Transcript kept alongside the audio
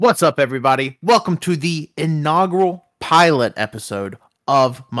What's up, everybody? Welcome to the inaugural pilot episode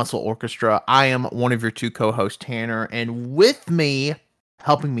of Muscle Orchestra. I am one of your two co-hosts, Tanner, and with me,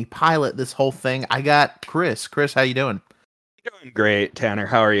 helping me pilot this whole thing, I got Chris. Chris, how you doing? Doing great, Tanner.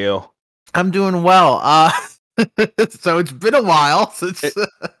 How are you? I'm doing well. So it's been a while since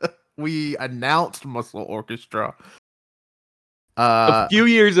we announced Muscle Orchestra. A few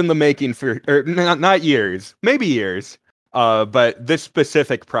years in the making or not years, maybe years. But this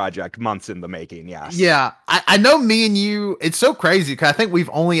specific project, months in the making, yes. Yeah, I know me and you, it's so crazy because I think we've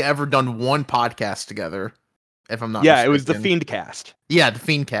only ever done one podcast together, if I'm not mistaken. It was the Fiendcast. Yeah, the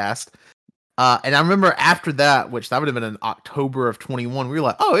Fiendcast. And I remember after that, which that would have been in October of 21, we were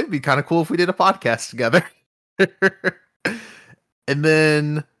like, oh, it'd be kind of cool if we did a podcast together. And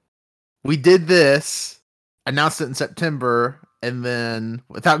then we did this, announced it in September, and then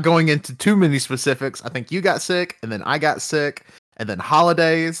without going into too many specifics, I think you got sick, and then I got sick, and then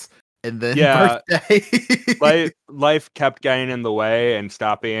holidays, and then birthday. life kept getting in the way and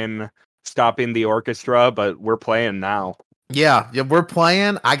stopping the orchestra, but we're playing now. Yeah, we're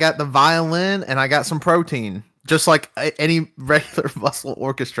playing. I got the violin and I got some protein, just like any regular Muscle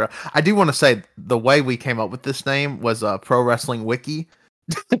Orchestra. I do want to say the way we came up with this name was a Pro Wrestling Wiki.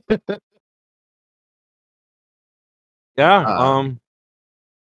 Yeah.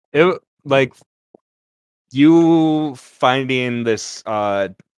 It like you finding this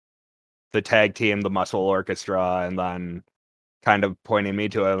the tag team, the Muscle Orchestra, and then kind of pointing me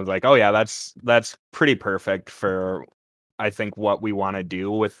to it. I was like, oh yeah, that's pretty perfect for I think what we want to do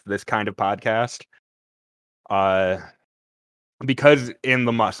with this kind of podcast. Because in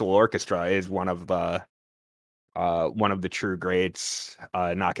the Muscle Orchestra is one of the true greats,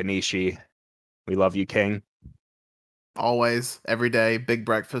 Nakanishi. We love you, King. Always, every day, big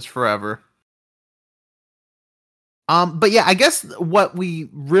breakfast forever. But yeah, I guess what we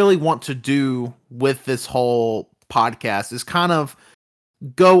really want to do with this whole podcast is kind of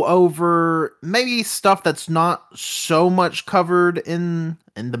go over maybe stuff that's not so much covered in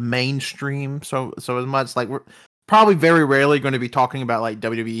the mainstream. So as much, like, we're probably very rarely going to be talking about like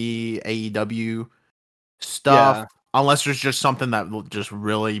WWE, AEW stuff, unless there's just something that just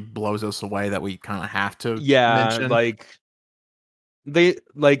really blows us away that we kind of have to mention.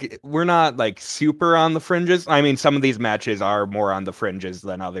 We're not like super on the fringes. I mean, some of these matches are more on the fringes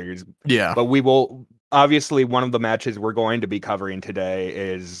than others. Yeah, but we will. Obviously, one of the matches we're going to be covering today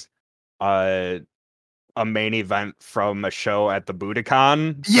is a main event from a show at the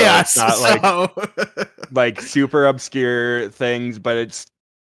Budokan. So yes, it's not like super obscure things, but it's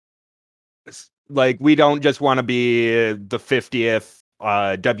like we don't just want to be the 50th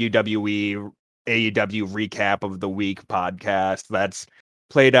WWE AEW recap of the week podcast that's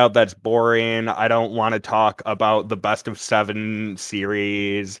played out, that's boring. I don't want to talk about the best of 7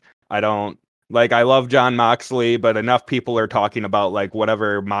 series. I love Jon Moxley, but enough people are talking about like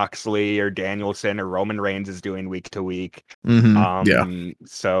whatever Moxley or Danielson or Roman Reigns is doing week to week.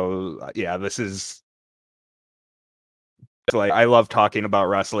 So this is like, I love talking about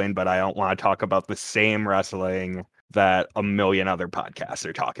wrestling, but I don't want to talk about the same wrestling that a million other podcasts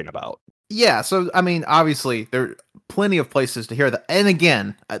are talking about. Yeah, so I mean, obviously there are plenty of places to hear that. And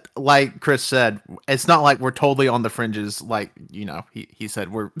again, like Chris said, it's not like we're totally on the fringes. Like, you know, he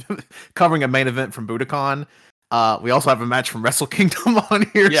said we're covering a main event from Budokan. We also have a match from Wrestle Kingdom on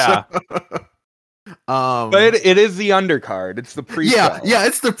here. Yeah. So, but it is the undercard. It's the pre-show. Yeah,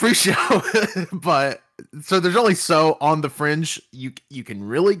 it's the pre-show. But so there's only so on the fringe you can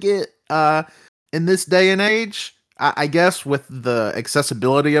really get in this day and age. I guess with the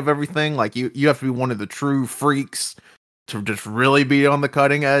accessibility of everything, like you have to be one of the true freaks to just really be on the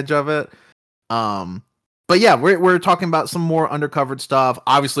cutting edge of it. But yeah, we're talking about some more undercovered stuff.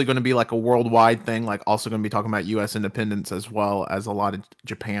 Obviously going to be like a worldwide thing, like also going to be talking about US independence as well as a lot of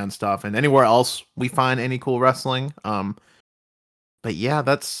Japan stuff and anywhere else we find any cool wrestling. But yeah,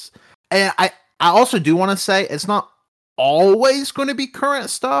 and I also do want to say it's not always going to be current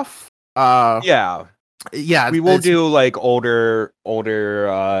stuff. Yeah, we will do like older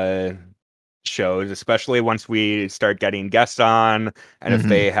shows, especially once we start getting guests on, and if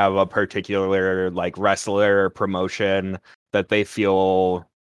they have a particular like wrestler or promotion that they feel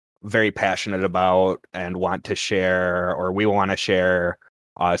very passionate about and want to share, or we want to share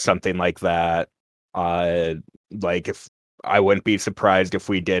something like that. Like, if I wouldn't be surprised if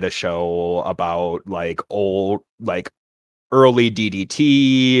we did a show about like early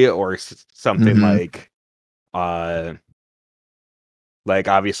DDT or something like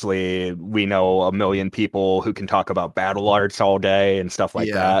obviously we know a million people who can talk about battle arts all day and stuff like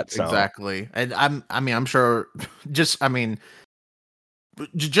that. So. Exactly. And I'm sure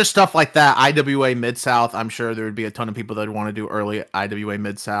just stuff like that. IWA Mid South. I'm sure there would be a ton of people that would want to do early IWA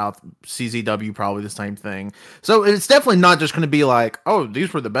Mid South. CZW probably the same thing. So it's definitely not just going to be like, oh,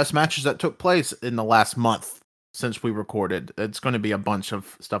 these were the best matches that took place in the last month since we recorded. It's going to be a bunch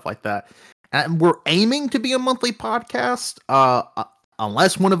of stuff like that. And we're aiming to be a monthly podcast.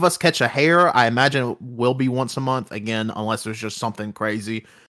 Unless one of us catch a hair, I imagine it will be once a month. Again, unless there's just something crazy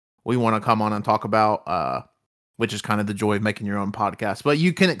we want to come on and talk about. Which is kind of the joy of making your own podcast. But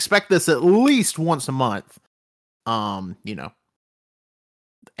you can expect this at least once a month.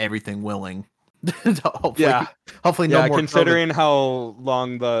 Everything willing. Hopefully no more considering how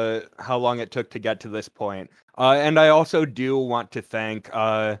long it took to get to this point. And I also do want to thank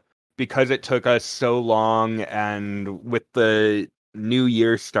because it took us so long, and with the new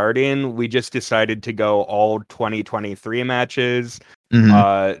year starting, we just decided to go all 2023 matches.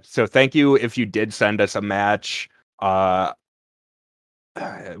 So thank you if you did send us a match. I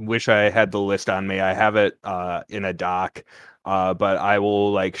wish I had the list on me. I have it in a doc, but I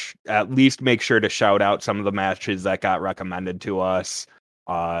will at least make sure to shout out some of the matches that got recommended to us.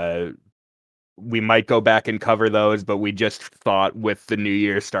 We might go back and cover those, but we just thought with the new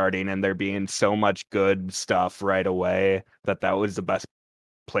year starting and there being so much good stuff right away that was the best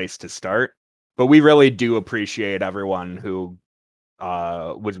place to start. But we really do appreciate everyone who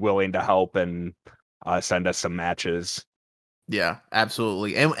was willing to help and send us some matches. Yeah,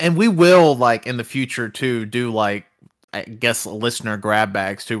 absolutely. And we will in the future too do I guess listener grab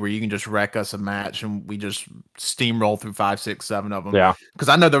bags too, where you can just rec us a match and we just steamroll through 5, 6, 7 of them. Yeah. Because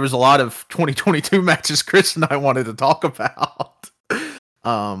I know there was a lot of 2022 matches Chris and I wanted to talk about.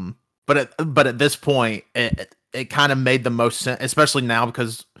 But at this point, it kind of made the most sense, especially now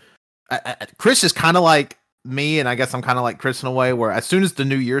because Chris is kind of like me, and I guess I'm kind of like Chris in a way, where as soon as the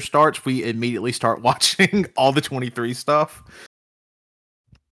new year starts, we immediately start watching all the 23 stuff.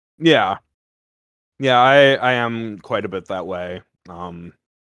 Yeah, I am quite a bit that way.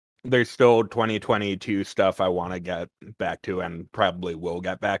 There's still 2022 stuff I want to get back to, and probably will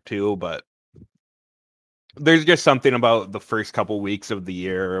get back to, but there's just something about the first couple weeks of the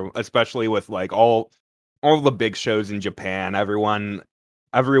year, especially with all the big shows in Japan. Everyone,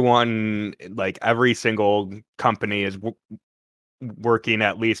 every single company is working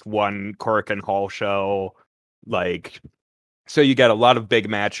at least one Korakuen Hall show. So you get a lot of big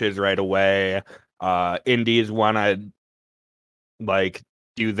matches right away. Indies want to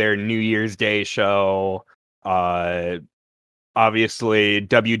do their New Year's Day show. Obviously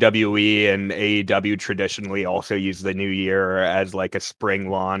WWE and AEW traditionally also use the new year as a spring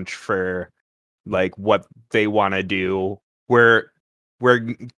launch for what they want to do. We're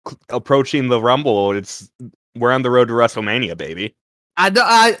approaching the Rumble. We're on the road to WrestleMania, baby. I know.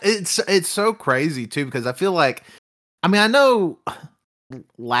 It's so crazy too, because I feel I know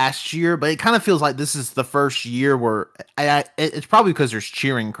last year, but it kind of feels like this is the first year where it's probably because there's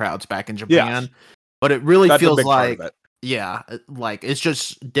cheering crowds back in Japan, but it really feels it's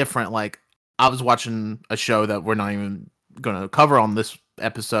just different. I was watching a show that we're not even going to cover on this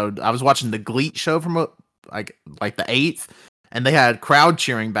episode. I was watching the GLEAT show from the 8th, and they had crowd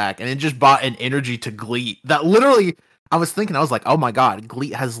cheering back, and it just brought an energy to GLEAT that literally, I was like, oh my god,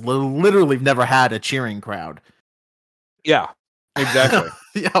 GLEAT has literally never had a cheering crowd. Yeah, exactly.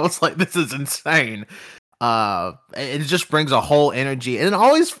 Yeah, I was like, this is insane. It just brings a whole energy, and it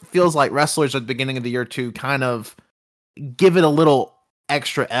always feels like wrestlers at the beginning of the year too kind of give it a little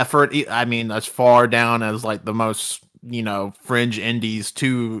extra effort. I mean, as far down as the most fringe indies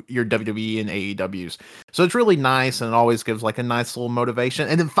to your WWE and AEWs. So it's really nice, and it always gives a nice little motivation.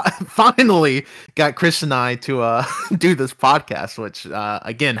 And then finally got Chris and I to do this podcast, which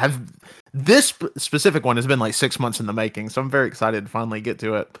again this specific one has been 6 months in the making. So I'm very excited to finally get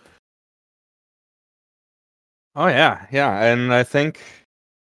to it. Oh yeah, and I think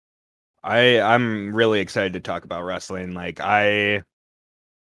I'm really excited to talk about wrestling.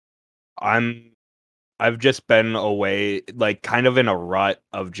 I've just been away, kind of in a rut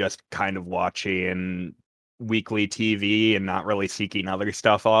of just kind of watching weekly TV and not really seeking other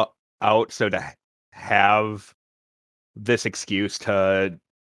stuff out. So to have this excuse to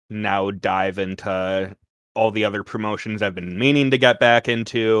now dive into all the other promotions I've been meaning to get back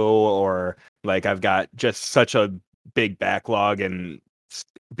into, or I've got just such a big backlog, and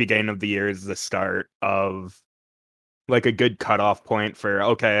beginning of the year is the start of a good cutoff point for,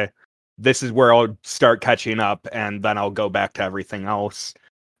 okay, this is where I'll start catching up, and then I'll go back to everything else.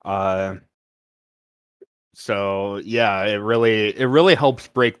 So yeah, it really helps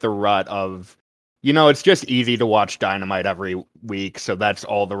break the rut of, it's just easy to watch Dynamite every week, so that's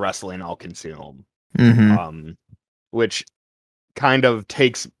all the wrestling I'll consume. Mm-hmm. Which kind of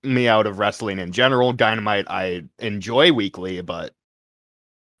takes me out of wrestling in general. Dynamite I enjoy weekly, but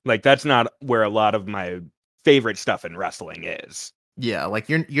like that's not where a lot of my favorite stuff in wrestling is. Yeah, like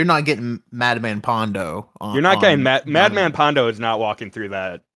you're not getting Madman Pondo You're not getting on Madman Dynamite. Pondo is not walking through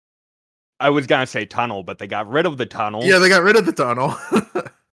that. I was gonna say tunnel, but they got rid of the tunnel. Yeah, they got rid of the tunnel.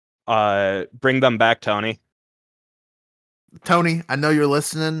 Bring them back, Tony. Tony, I know you're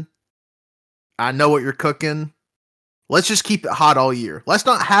listening. I know what you're cooking. Let's just keep it hot all year. Let's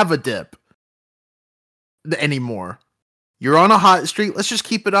not have a dip anymore. You're on a hot streak. Let's just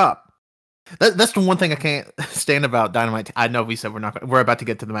keep it up. That's the one thing I can't stand about Dynamite. I know we said we're about to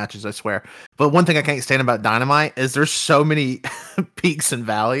get to the matches, I swear. But one thing I can't stand about Dynamite is there's so many peaks and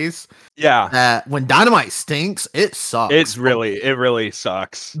valleys. Yeah. That when Dynamite stinks, it sucks. It really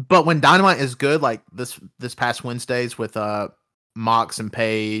sucks. But when Dynamite is good, like this past Wednesdays with Mox and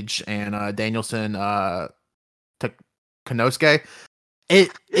Page and Danielson Kanosuke,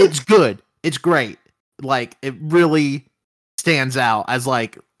 it's good. It's great. Like it really stands out as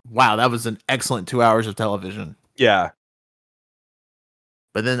like, wow, that was an excellent 2 hours of television. Yeah.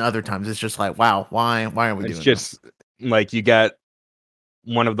 But then other times it's just like, wow, why are we doing this? It's just like you got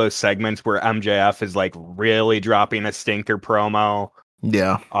one of those segments where MJF is like really dropping a stinker promo.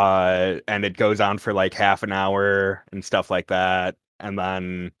 Yeah. And it goes on for like half an hour and stuff like that. And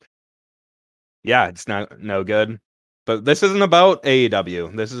then yeah, it's no good. But this isn't about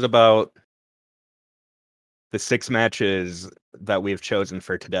AEW. This is about the 6 matches that we've chosen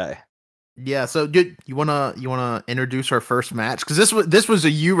for today. Yeah, so you wanna introduce our first match? Because this was a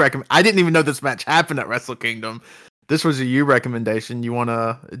you recommend. I didn't even know this match happened at Wrestle Kingdom. This was a you recommendation. You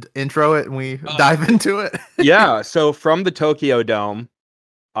wanna intro it and we dive into it? Yeah. So from the Tokyo Dome,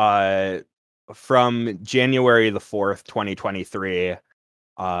 from January the 4th, 2023,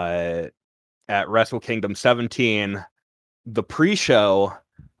 at Wrestle Kingdom 17, the pre-show,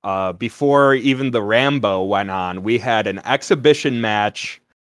 before even the Rambo went on, we had an exhibition match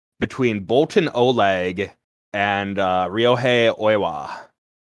between Boltin Oleg and Ryohei Oiwa.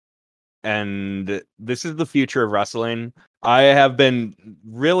 And this is the future of wrestling. I have been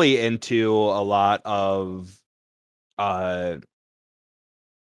really into a lot of like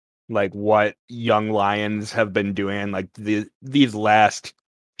what Young Lions have been doing, like these last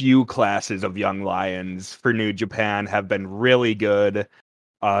few classes of Young Lions for New Japan have been really good.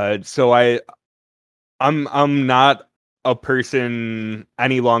 So I'm not a person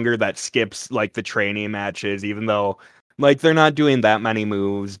any longer that skips like the training matches, even though like they're not doing that many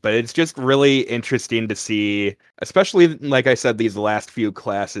moves, but it's just really interesting to see, especially like I said, these last few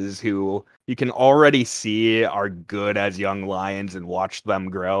classes who you can already see are good as Young Lions and watch them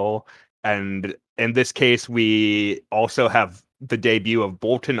grow. And in this case, we also have the debut of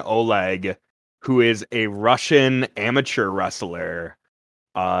Boltin Oleg, who is a Russian amateur wrestler,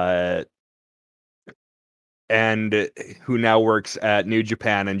 and who now works at New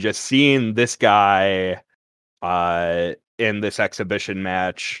Japan. And just seeing this guy in this exhibition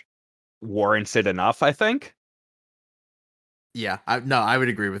match warrants it enough, I think. Yeah, I would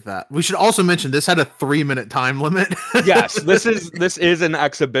agree with that. We should also mention this had a 3-minute time limit. Yes, this is an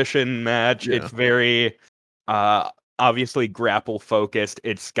exhibition match. Yeah. It's very obviously grapple focused.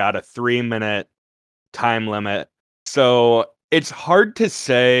 It's got a 3-minute time limit. So it's hard to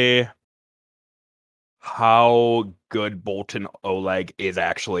say how good Boltin Oleg is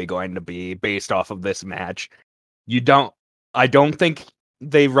actually going to be based off of this match. I don't think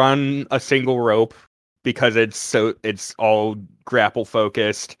they run a single rope because it's all grapple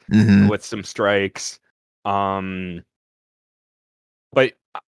focused with some strikes. But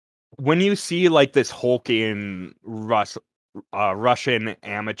when you see like this hulking Russian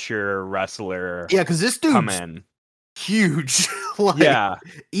amateur wrestler, yeah, because this dude's come in huge. Like, yeah,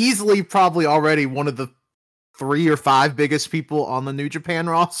 easily probably already one of the 3 or 5 biggest people on the New Japan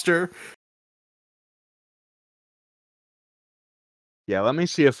roster. yeah. Let me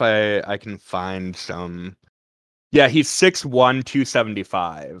see if I can find some. Yeah, he's 6'1",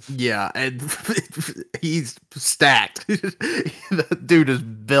 275. Yeah, and he's stacked. The dude is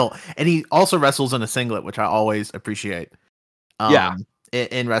built, and he also wrestles in a singlet, which I always appreciate. Yeah,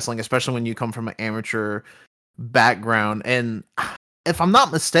 in wrestling, especially when you come from an amateur background. And if I'm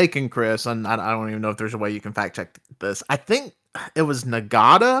not mistaken, Chris, and I don't even know if there's a way you can fact check this, I think it was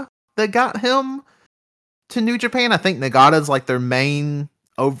Nagata that got him to New Japan. I think Nagata's like their main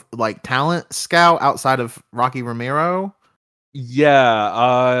like talent scout outside of Rocky Romero.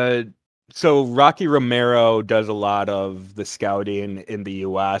 yeah. So Rocky Romero does a lot of the scouting in the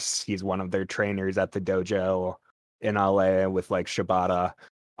US. He's one of their trainers at the dojo in LA with like Shibata.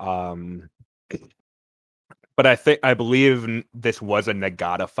 but I believe this was a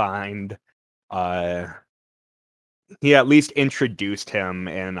Nagata find. He at least introduced him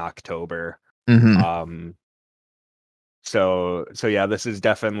in October. Mm-hmm. So yeah, this is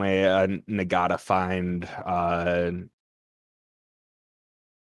definitely a Nagata find.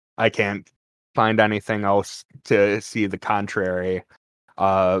 I can't find anything else to see the contrary.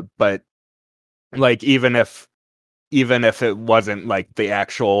 But like even if it wasn't like the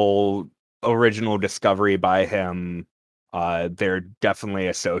actual original discovery by him, they're definitely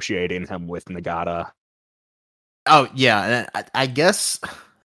associating him with Nagata. Oh yeah, I guess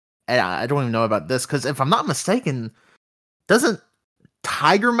I don't even know about this because if I'm not mistaken, doesn't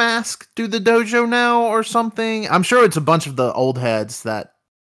Tiger Mask do the dojo now or something? I'm sure it's a bunch of the old heads that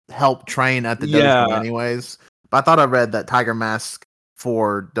help train at the dojo Yeah, anyways. But I thought I read that Tiger Mask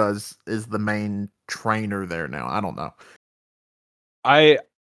 4 is the main trainer there now. I don't know. I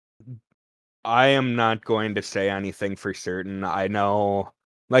I am not going to say anything for certain. I know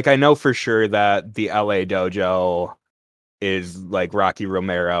for sure that the LA dojo is like Rocky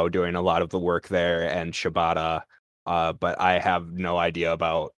Romero doing a lot of the work there and Shibata. But I have no idea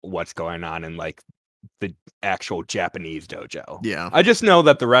about what's going on in like the actual Japanese dojo. Yeah. I just know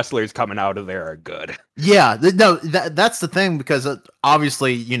that the wrestlers coming out of there are good. Yeah, no, that's the thing because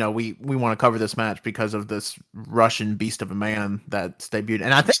obviously, we want to cover this match because of this Russian beast of a man that's debuted,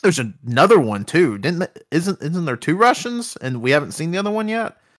 and I think there's another one too. Isn't there two Russians, and we haven't seen the other one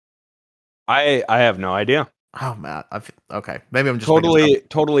yet? I have no idea. Oh, Matt, okay, maybe I'm just making stuff.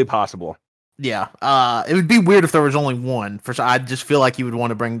 Totally possible. Yeah, it would be weird if there was only one. For I just feel like you would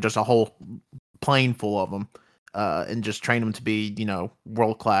want to bring just a whole plane full of them. And just train them to be,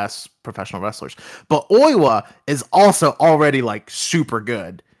 world class professional wrestlers. But Oiwa is also already like super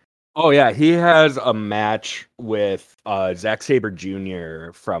good. Oh yeah, he has a match with Zack Sabre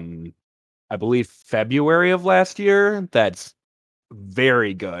Jr. from I believe February of last year. That's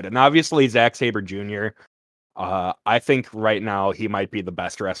very good, and obviously Zack Sabre Jr. I think right now he might be the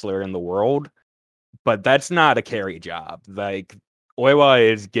best wrestler in the world, but that's not a carry job. Like Oiwa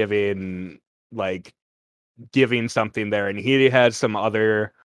is giving something there, and he has some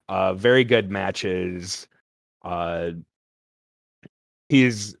other very good matches.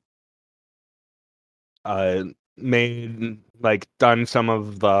 He's made done some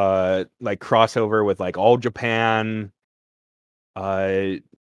of the crossover with like All Japan, uh,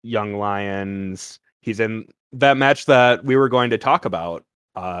 Young Lions. He's in that match that we were going to talk about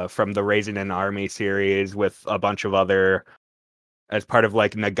from the Raising an Army series with a bunch of other as part of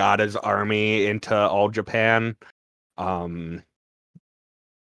like Nagata's army into All Japan. But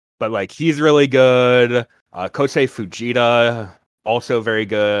like he's really good. Kosei Fujita also very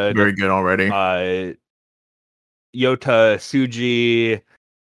good. Very good already. Yota Tsuji,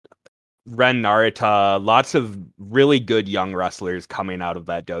 Ren Narita, lots of really good young wrestlers coming out of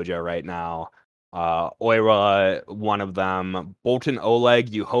that dojo right now. Oira, one of them. Bolton Oleg,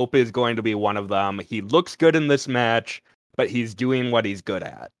 you hope is going to be one of them. He looks good in this match, but he's doing what he's good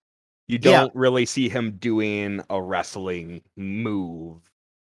at. You don't really see him doing a wrestling move.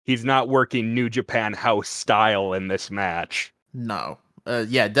 He's not working New Japan House style in this match. No.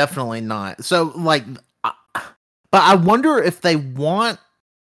 Yeah, definitely not. So, but I wonder if they want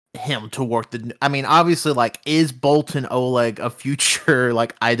him to work I mean, obviously, is Bolton Oleg a future,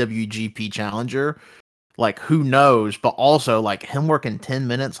 IWGP challenger? Who knows? But also, him working 10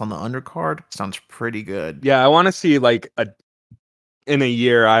 minutes on the undercard sounds pretty good. Yeah, I want to see, in a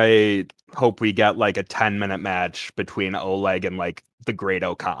year, I hope we get, a 10-minute match between Oleg and, the Great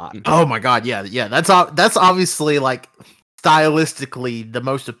Okan. Oh my god, yeah. That's obviously, stylistically the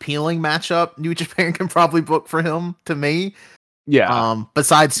most appealing matchup New Japan can probably book for him, to me. Yeah.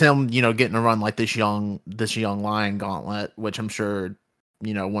 Besides him, getting to run this young lion gauntlet, which I'm sure,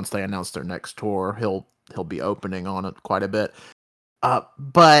 once they announce their next tour, he'll be opening on it quite a bit.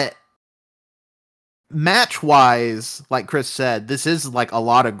 But match wise, like Chris said, this is a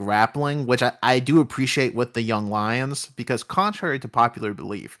lot of grappling, which I do appreciate with the young lions, because contrary to popular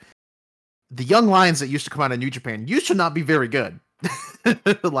belief, the young lions that used to come out of New Japan used to not be very good. They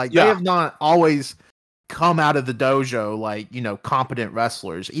have not always come out of the dojo competent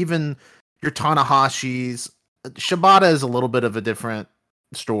wrestlers. Even your Tanahashis, Shibata is a little bit of a different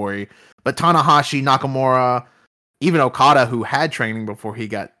story, but Tanahashi, Nakamura, even Okada, who had training before he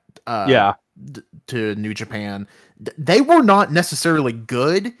got to New Japan, they were not necessarily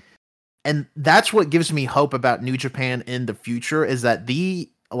good, and that's what gives me hope about New Japan in the future, is that the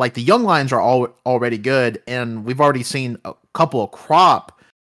young lions are already good, and we've already seen a couple of crop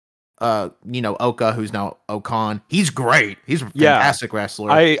Oka, who's now Okan. He's great. He's a Yeah. fantastic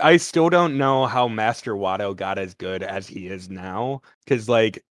wrestler. I still don't know how Master Wato got as good as he is now, because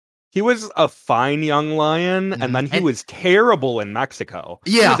like he was a fine young lion, and then he was terrible in Mexico.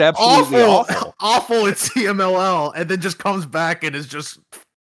 He was absolutely awful. Awful at CMLL, and then just comes back and is just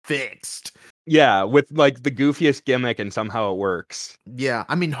fixed. Yeah, with like the goofiest gimmick, and somehow it works. Yeah,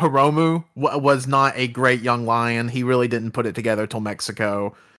 I mean Hiromu was not a great young lion. He really didn't put it together till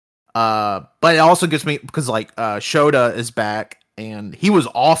Mexico. But it also gets me because like Shota is back, and he was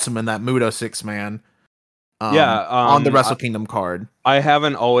awesome in that Muto 6-man. On the Wrestle Kingdom card. I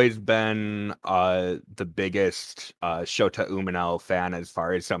haven't always been the biggest Shota Umino fan as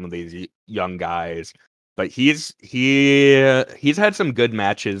far as some of these young guys, but he's had some good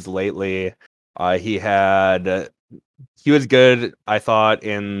matches lately. He was good, I thought,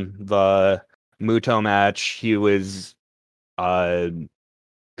 in the Muto match. He was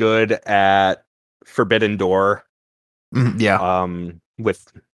good at Forbidden Door. Yeah.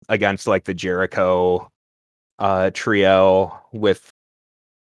 With against like the Jericho trio with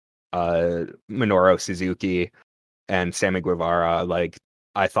Minoru Suzuki and Sammy Guevara. Like,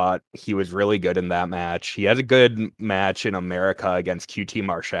 I thought he was really good in that match. He has a good match in America against QT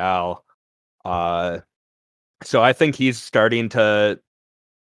Marshall. So I think he's starting to,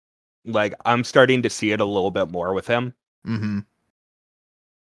 like, I'm starting to see it a little bit more with him.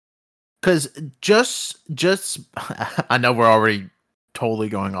 Because just I know we're already totally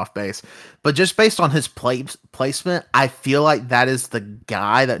going off base, but just based on his placement, I feel like that is the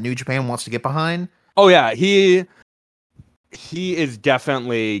guy that New Japan wants to get behind. Oh yeah, he is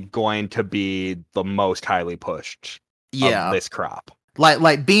definitely going to be the most highly pushed of this crop.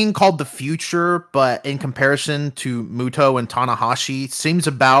 Like being called the future, but in comparison to Muto and Tanahashi, seems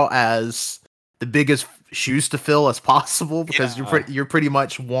about as the biggest shoes to fill as possible, because you're pretty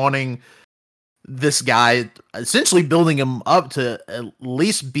much wanting this guy, essentially building him up to at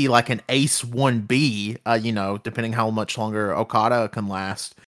least be like an ace 1B, depending how much longer Okada can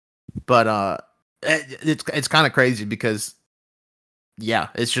last. But it's kind of crazy because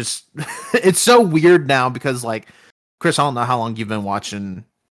it's just it's so weird now because like Chris, I don't know how long you've been watching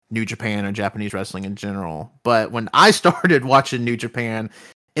New Japan or Japanese wrestling in general, but when I started watching New Japan,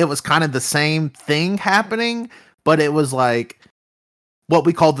 it was kind of the same thing happening, but it was like what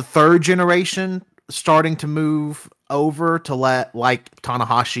we call the third generation starting to move over to let like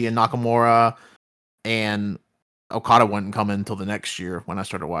Tanahashi and Nakamura and Okada wouldn't come in until the next year when I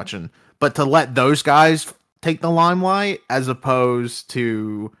started watching, but to let those guys take the limelight as opposed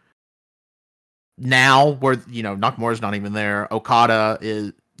to now where, Nakamura's not even there. Okada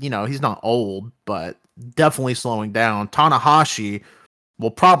is, he's not old, but definitely slowing down. Tanahashi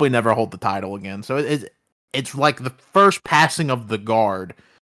will probably never hold the title again. So it's like the first passing of the guard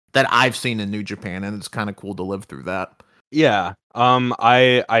that I've seen in New Japan, and it's kind of cool to live through that. Yeah.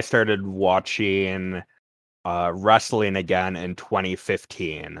 I started watching wrestling again in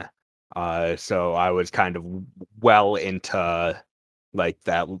 2015. So I was kind of well into like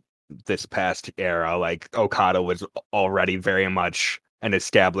this past era. Like Okada was already very much an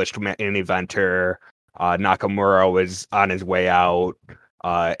established main eventer. Nakamura was on his way out.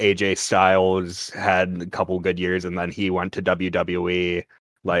 AJ Styles had a couple good years, and then he went to WWE.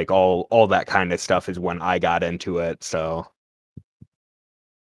 Like all that kind of stuff is when I got into it. So,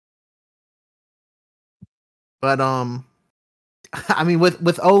 but I mean,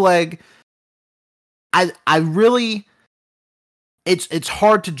 with Oleg, I really, it's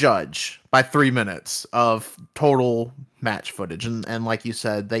hard to judge by 3 minutes of total match footage, and like you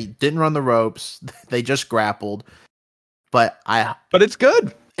said, they didn't run the ropes, they just grappled. But it's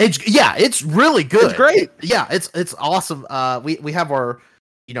good. It's really good. It's great. Yeah, it's awesome. We have our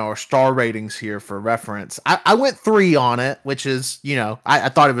our star ratings here for reference. I went 3 on it, which is I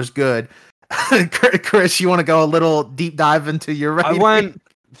thought it was good. Chris, you want to go a little deep dive into your rating? I went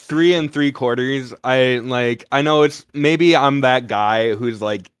 3 3/4. I know it's maybe I'm that guy who's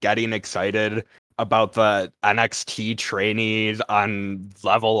like getting excited about the NXT trainees on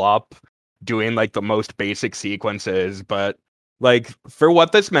Level Up doing like the most basic sequences, but like for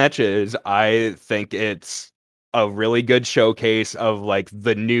what this match is, I think it's a really good showcase of like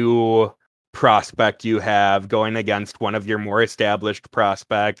the new prospect you have going against one of your more established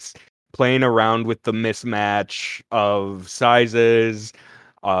prospects, playing around with the mismatch of sizes,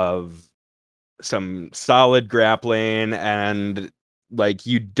 of some solid grappling, and like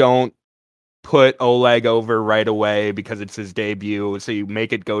you don't put Oleg over right away because it's his debut, so you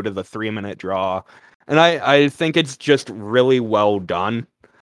make it go to the 3-minute draw. And I think it's just really well done.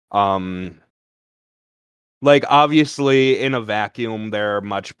 like obviously in a vacuum there are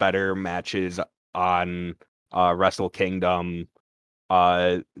much better matches on Wrestle Kingdom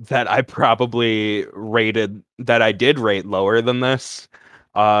that I did rate lower than this.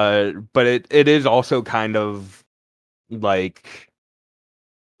 But it is also kind of like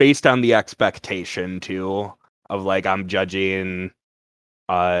based on the expectation too of like I'm judging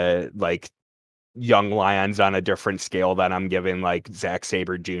like young lions on a different scale than I'm giving like Zack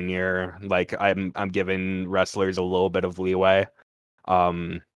Sabre Jr. Like I'm giving wrestlers a little bit of leeway.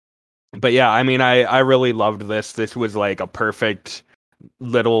 Um but yeah, I mean I really loved this. This was like a perfect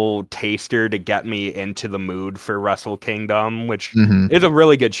little taster to get me into the mood for Wrestle Kingdom, which Mm-hmm. is a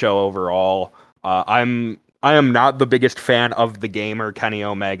really good show overall. I am not the biggest fan of the gamer Kenny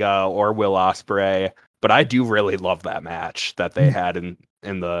Omega or Will Ospreay, but I do really love that match that they had in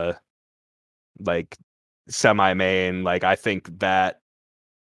the like semi-main. Like I think that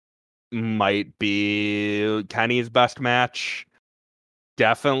might be Kenny's best match.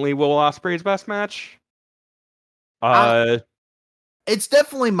 Definitely Will Ospreay's best match. I, Uh it's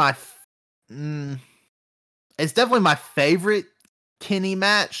definitely it's definitely my favorite Kenny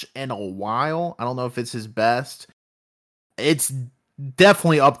match in a while. I don't know if it's his best. It's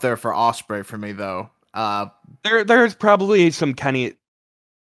definitely up there for Osprey for me though. there's probably some Kenny.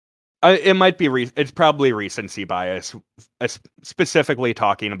 It might be it's probably recency bias, specifically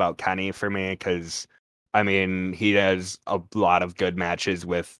talking about Kenny for me, because I mean he has a lot of good matches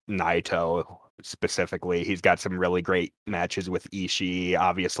with Naito. Specifically, he's got some really great matches with Ishii.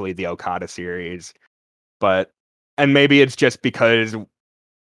 Obviously, the Okada series, but and maybe it's just because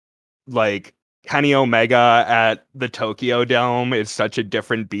like Kenny Omega at the Tokyo Dome is such a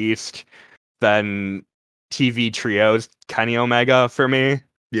different beast than TV trios Kenny Omega for me.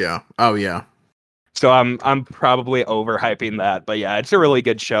 Yeah. Oh yeah. So I'm probably overhyping that, but yeah, it's a really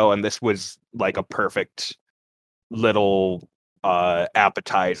good show, and this was like a perfect little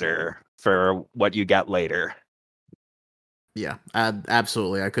appetizer for what you get later. Yeah.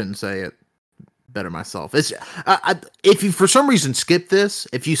 Absolutely. I couldn't say it better myself. It's if you for some reason skip this,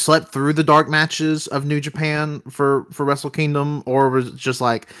 if you slept through the dark matches of New Japan for Wrestle Kingdom, or was just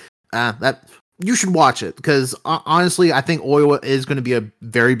like that, you should watch it because honestly, I think Oil is going to be a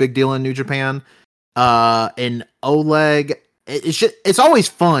very big deal in New Japan. And Oleg, it's always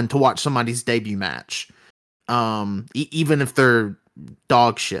fun to watch somebody's debut match, even if they're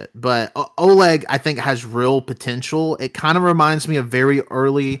dog shit. But Oleg, I think, has real potential. It kind of reminds me of very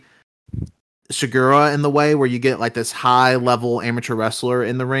early Segura in the way where you get like this high level amateur wrestler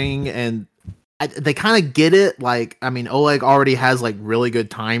in the ring, and they kind of get it. Like, I mean, Oleg already has like really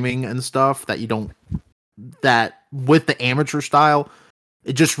good timing and stuff that you don't, that with the amateur style,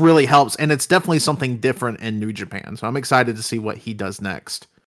 it just really helps. And it's definitely something different in New Japan. So I'm excited to see what he does next.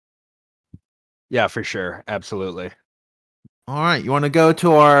 Yeah, for sure. Absolutely. All right. You want to go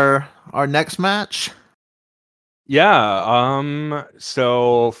to our next match? Yeah,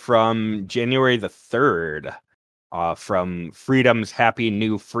 so from January the 3rd, from Freedom's Happy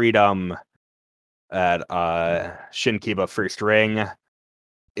New Freedom at Shinkiba First Ring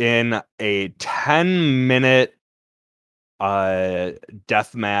in a 10-minute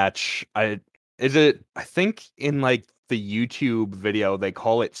death match. I think in like the YouTube video they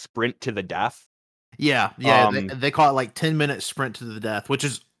call it Sprint to the Death. Yeah. Yeah. Um They call it like 10-minute sprint to the death, which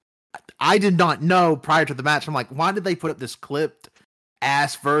is, I did not know prior to the match. I'm like, why did they put up this clipped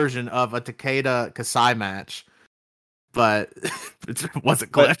ass version of a Takeda Kasai match? But it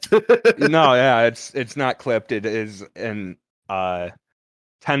wasn't but clipped. no, yeah, it's not clipped. It is an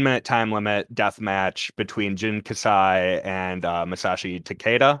 10-minute time limit death match between Jin Kasai and Masashi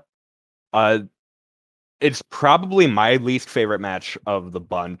Takeda. Uh, it's probably my least favorite match of the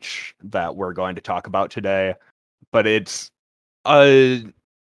bunch that we're going to talk about today, but it's a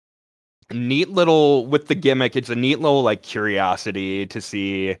neat little with the gimmick. It's a neat little like curiosity to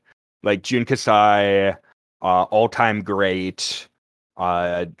see like Jun Kasai, all-time great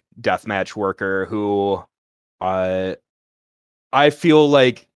uh deathmatch worker who uh I feel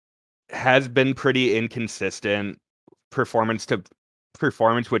like has been pretty inconsistent performance to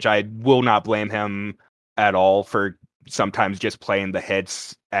performance, which I will not blame him at all for sometimes just playing the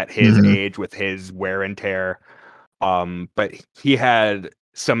hits at his Mhm. age with his wear and tear. But he had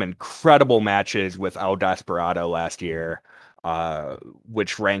some incredible matches with El Desperado last year,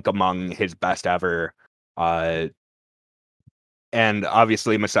 which rank among his best ever. Uh, and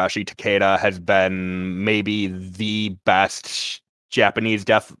obviously Masashi Takeda has been maybe the best Japanese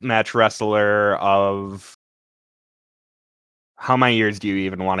deathmatch wrestler of how many years do you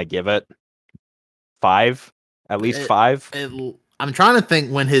even want to give it? 5? At least It, 5? I'm trying to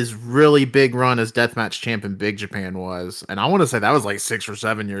think when his really big run as deathmatch champ in Big Japan was, and I want to say that was like 6 or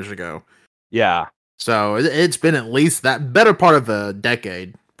 7 years ago. Yeah. So it's been at least that better part of a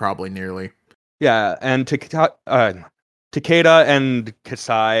decade, probably nearly. Yeah, and Takeda and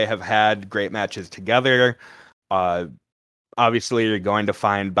Kasai have had great matches together. Obviously, you're going to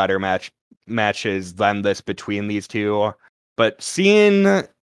find better matches than this between these two, but seeing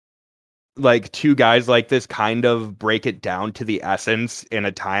like two guys like this kind of break it down to the essence in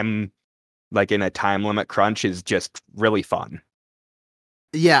a time limit crunch is just really fun.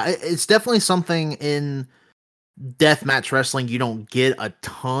 Yeah, it's definitely something in deathmatch wrestling you don't get a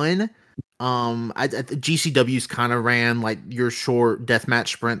ton. GCW's kind of ran like your short deathmatch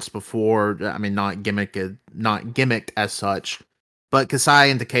sprints before. I mean, not gimmicked as such, but Kasai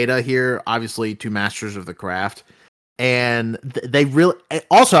and Takeda here, obviously two masters of the craft, and they really.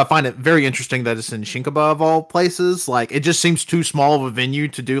 Also, I find it very interesting that it's in Shinkaba of all places. Like, it just seems too small of a venue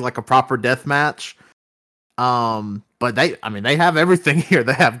to do like a proper deathmatch. But they have everything here.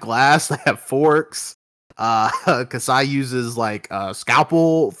 They have glass, they have forks. Kasai uses like a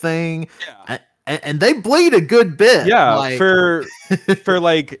scalpel thing, and they bleed a good bit. Yeah, like... for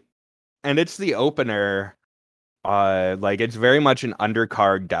like, and it's the opener. Like it's very much an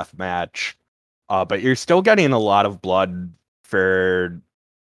undercard death match. But you're still getting a lot of blood for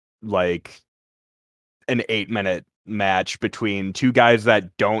like an 8-minute match between two guys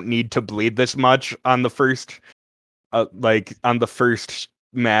that don't need to bleed this much on the first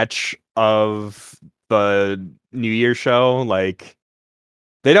match of the New Year show. Like,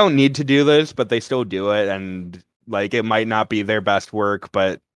 they don't need to do this, but they still do it, and like it might not be their best work,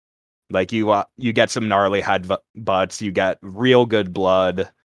 but like you get some gnarly headbutts, you get real good blood,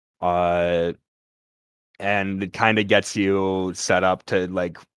 and it kind of gets you set up to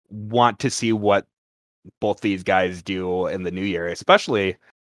like want to see what both these guys do in the new year. Especially,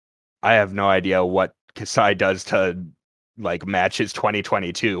 I have no idea what Kasai does to like match his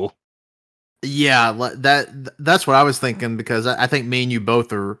 2022. Yeah, that's what I was thinking, because I think me and you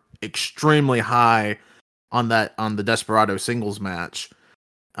both are extremely high on the Desperado singles match.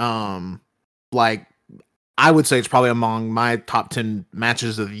 Like, I would say it's probably among my top 10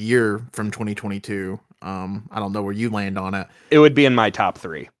 matches of the year from 2022. I don't know where you land on it. It would be in my top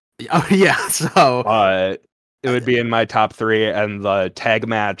 3. Oh yeah, so it would be in my top 3, and the tag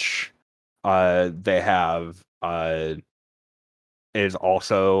match they have is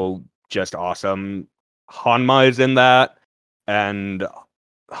also just awesome. Hanma is in that, and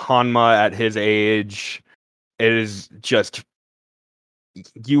Hanma at his age is just,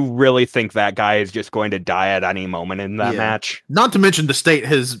 you really think that guy is just going to die at any moment in that match. Not to mention the state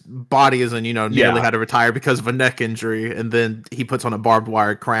his body is in, nearly had to retire because of a neck injury, and then he puts on a barbed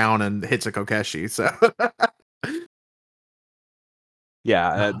wire crown and hits a Kokeshi. So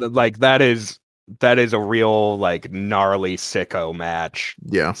yeah, like that is a real like gnarly sicko match.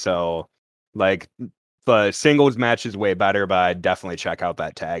 Yeah. So like the singles match is way better, but I'd definitely check out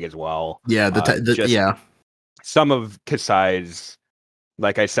that tag as well. Yeah, yeah. Some of Kasai's,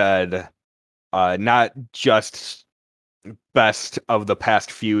 like I said, not just best of the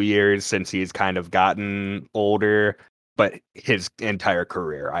past few years since he's kind of gotten older, but his entire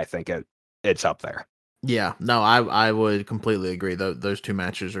career, I think it's up there. Yeah, no, I would completely agree. Those two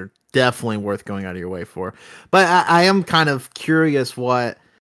matches are definitely worth going out of your way for. But I am kind of curious what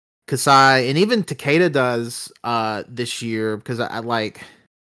Kasai and even Takeda does this year, because I like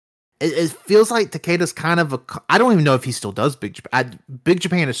it feels like Takeda's kind of I don't even know if he still does Big Japan. Big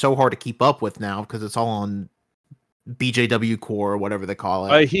Japan is so hard to keep up with now because it's all on BJW Core or whatever they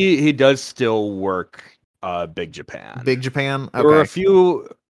call it. He does still work Big Japan. Big Japan? Okay. There were a few.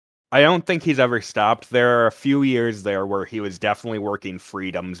 I don't think he's ever stopped. There are a few years there where he was definitely working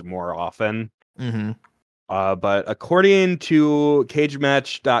Freedoms more often. Mm-hmm. But according to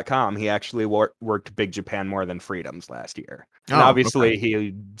CageMatch.com, he actually worked Big Japan more than Freedoms last year. And obviously,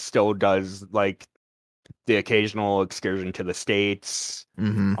 he still does like the occasional excursion to the States.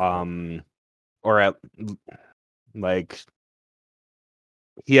 Mm-hmm. Or at like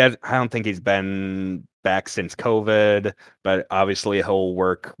I don't think he's been back since COVID, but obviously he'll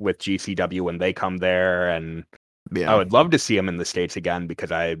work with GCW when they come there, and I would love to see him in the States again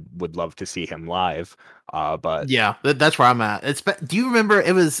because I would love to see him live. But yeah, that's where I'm at. Do you remember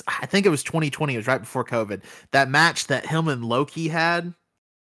I think it was 2020, it was right before COVID, that match that him and Loki had?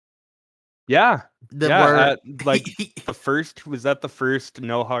 Yeah. Like the first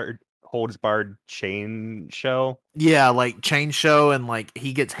no holds barred chain show? Yeah, like chain show, and like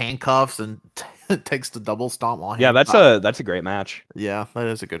he gets handcuffs and takes the double stomp while Yeah, that's a great match. Yeah, that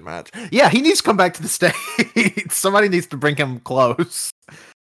is a good match. Yeah, he needs to come back to the States. Somebody needs to bring him close.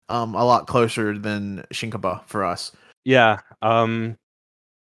 A lot closer than Shinkaba for us. Yeah.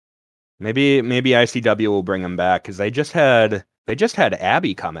 Maybe ICW will bring him back because they just had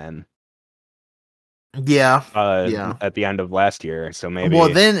Abby come in. Yeah. Yeah. At the end of last year, so maybe. Well,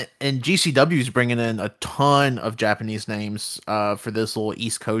 then, and GCW is bringing in a ton of Japanese names for this little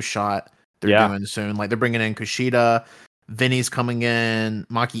East Coast shot they're doing soon. Like, they're bringing in Kushida, Vinny's coming in,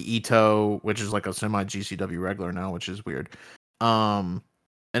 Maki Ito, which is like a semi GCW regular now, which is weird.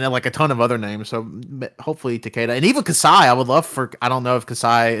 And then like a ton of other names. So hopefully Takeda and even Kasai. I would love for. I don't know if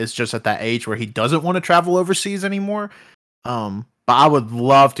Kasai is just at that age where he doesn't want to travel overseas anymore. But I would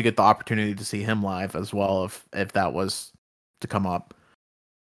love to get the opportunity to see him live as well if that was to come up.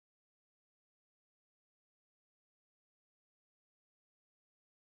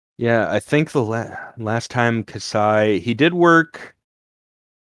 Yeah, I think the last time Kasai he did work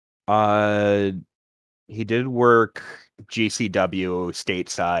GCW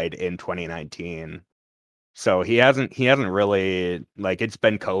stateside in 2019. So he hasn't really, like, it's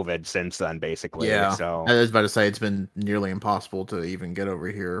been COVID since then, basically. Yeah. So I was about to say it's been nearly impossible to even get over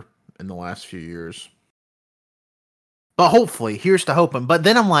here in the last few years. But hopefully, here's to hoping. But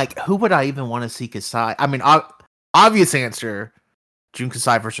then I'm like, who would I even want to see Kasai? I mean, obvious answer, Jun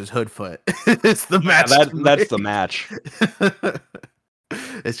Kasai versus Hoodfoot. It's the match. That's the match.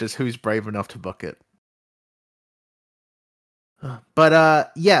 It's just who's brave enough to book it.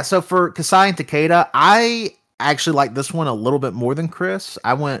 But yeah, so for Kasai and Takeda, I actually like this one a little bit more than Chris.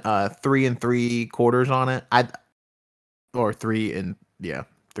 I went 3 3/4 on it. Or 3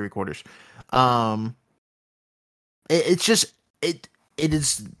 3/4. It's just it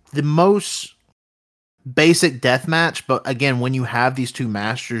is the most basic death match, but again, when you have these two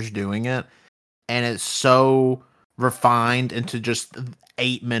masters doing it, and it's so refined into just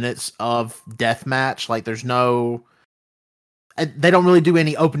 8 minutes of death match, like there's no. They don't really do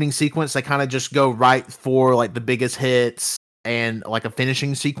any opening sequence. They kind of just go right for like the biggest hits and like a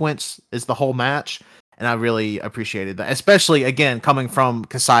finishing sequence is the whole match. And I really appreciated that, especially again, coming from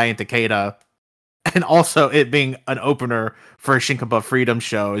Kasai and Takeda, and also it being an opener for a Shinkaba Freedom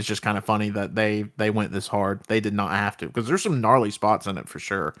show is just kind of funny that they went this hard. They did not have to, because there's some gnarly spots in it for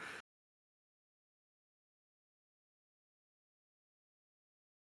sure.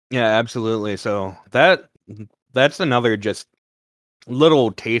 Yeah, absolutely. So that's another just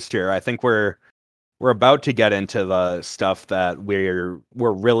little taste here. I think we're about to get into the stuff that we're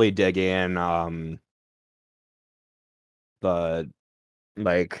really digging. The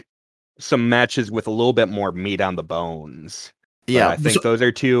like some matches with a little bit more meat on the bones. Yeah, but I think those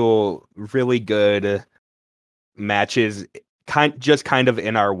are two really good matches, kind of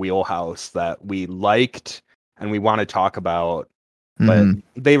in our wheelhouse that we liked and we want to talk about. But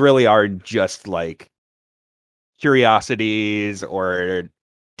they really are just like curiosities or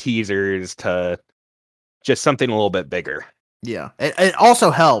teasers to just something a little bit bigger. Yeah, it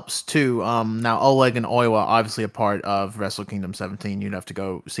also helps too. Now Oleg and Oiwa obviously a part of Wrestle Kingdom 17. You'd have to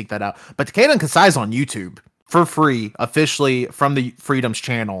go seek that out. But Takeda and Kasai is on YouTube for free, officially from the Freedom's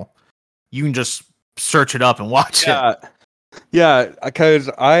channel. You can just search it up and watch it. Yeah, because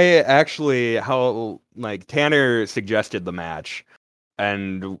I actually Tanner suggested the match,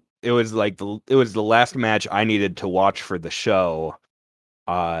 and it was the last match I needed to watch for the show.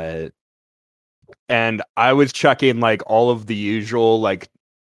 And I was checking like all of the usual like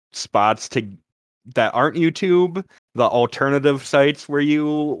spots that aren't YouTube, the alternative sites where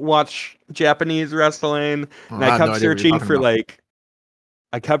you watch Japanese wrestling. And I kept searching for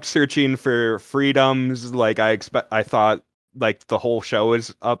I kept searching for Freedoms. Like I thought like the whole show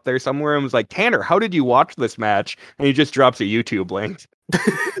is up there somewhere, and was like, Tanner, how did you watch this match? And he just drops a YouTube link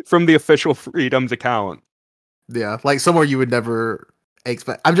from the official Freedoms account. Yeah, like somewhere you would never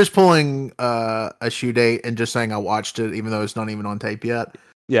expect. I'm just pulling a shoe date and just saying I watched it, even though it's not even on tape yet.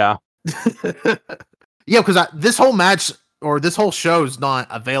 Yeah. Yeah, because this whole match or this whole show is not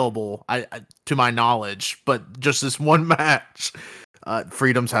available, to my knowledge, but just this one match,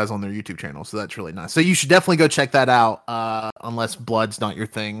 Freedoms has on their YouTube channel, so that's really nice. So you should definitely go check that out, unless blood's not your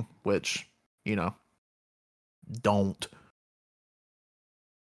thing, which, don't.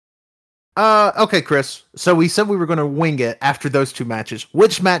 Okay, Chris. So we said we were going to wing it after those two matches.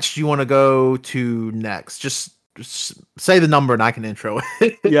 Which match do you want to go to next? Just say the number and I can intro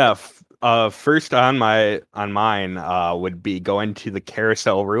it. Yeah. First on mine would be going to the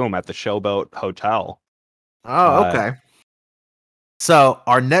Carousel Room at the Showboat Hotel. Oh, okay. So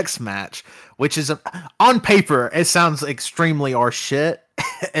our next match, which is on paper, it sounds extremely our shit.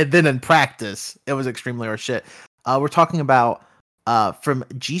 and then in practice, it was extremely hard shit. We're talking about from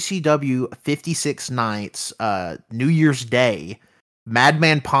GCW 56 Nights, New Year's Day,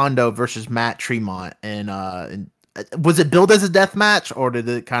 Madman Pondo versus Matt Tremont, and was it billed as a death match, or did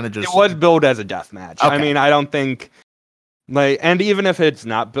it kind of just? It was billed as a death match. Okay. I mean, I don't think and even if it's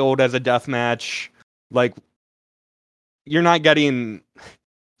not billed as a death match, like you're not getting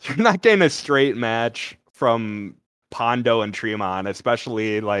a straight match from Pondo and Tremont,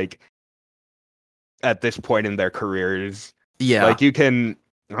 especially like at this point in their careers. Yeah. Like I'm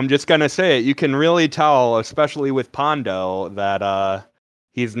just gonna say it, you can really tell, especially with Pondo, that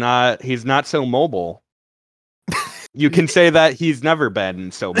he's not so mobile. You can say that he's never been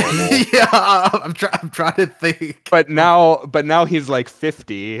so mobile. Yeah, I'm trying to think. But now he's like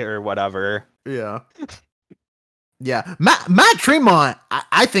 50 or whatever. Yeah. Yeah. Matt Tremont,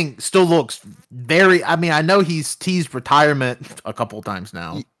 I think still looks very, I mean, I know he's teased retirement a couple times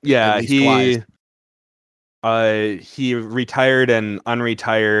now. Yeah, he retired and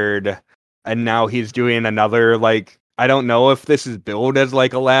unretired, and now he's doing another, like, I don't know if this is billed as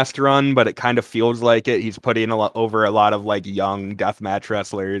like a last run, but it kind of feels like it. He's putting over a lot of like young deathmatch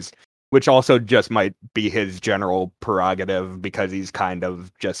wrestlers, which also just might be his general prerogative because he's kind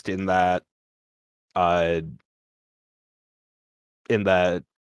of just in that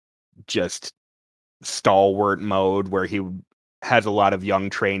just stalwart mode where he has a lot of young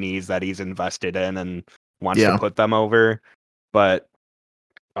trainees that he's invested in and wants to put them over. But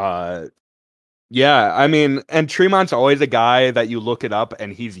yeah, I mean, and Tremont's always a guy that you look it up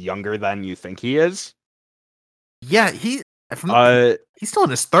and he's younger than you think he is. Yeah, he's still in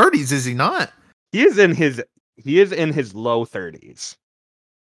his 30s, is he not? He is in his low 30s.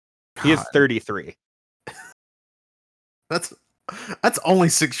 God. He is 33. That's only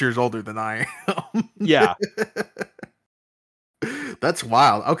 6 years older than I am. Yeah. That's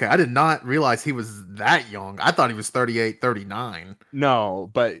wild. Okay, I did not realize he was that young. I thought he was 38, 39. No,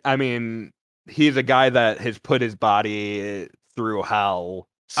 but I mean, he's a guy that has put his body through hell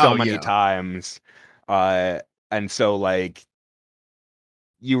so many times. And so like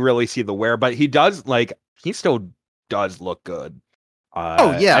you really see the wear, but he still does look good.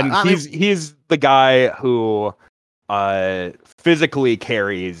 And he's the guy who physically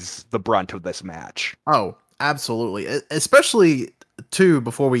carries the brunt of this match. Oh, absolutely. Especially too,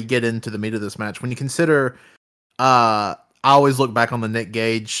 before we get into the meat of this match, when you consider I always look back on the Nick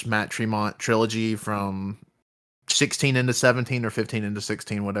Gage Matt Tremont trilogy from 16 into 17 or 15 into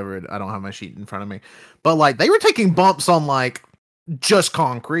 16, whatever. I don't have my sheet in front of me, but like they were taking bumps on like just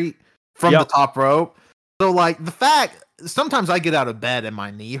concrete from the top rope. So like the fact, sometimes I get out of bed and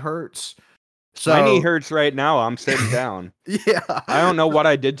my knee hurts. So my knee hurts right now. I'm sitting down. Yeah. I don't know what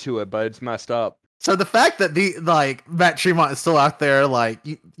I did to it, but it's messed up. So the fact that Matt Tremont is still out there, like,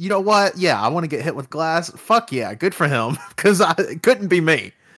 you know what? Yeah, I want to get hit with glass. Fuck yeah, good for him, because it couldn't be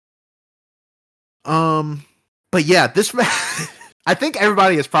me. But yeah, this match, I think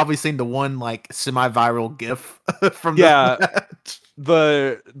everybody has probably seen the one like semi-viral GIF from this match.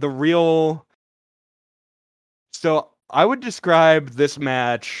 the real. So I would describe this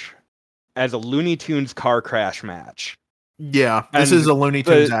match as a Looney Tunes car crash match. Yeah, this is a Looney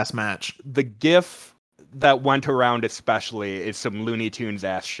Tunes ass match. The GIF that went around especially is some Looney Tunes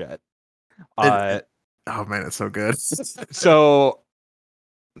ass shit. Oh man, it's so good. So,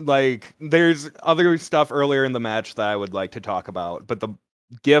 like, there's other stuff earlier in the match that I would like to talk about, but the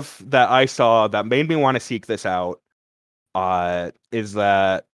GIF that I saw that made me want to seek this out is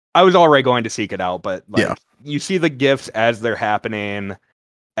that I was already going to seek it out, but like you see the GIFs as they're happening,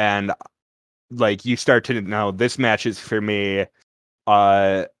 and like you start to know this match is for me.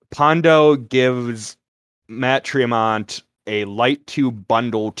 Pondo gives Matt Tremont a light tube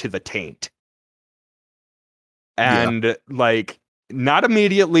bundle to the taint. And like not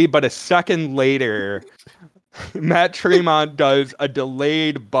immediately, but a second later, Matt Tremont does a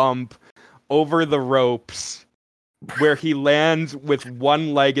delayed bump over the ropes where he lands with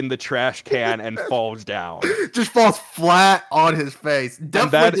one leg in the trash can and falls down. Just falls flat on his face.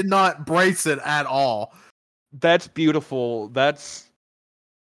 Definitely did not brace it at all. That's beautiful. That's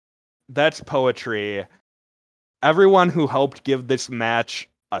poetry. Everyone who helped give this match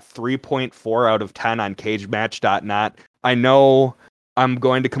a 3.4 out of 10 on cagematch.net. I know I'm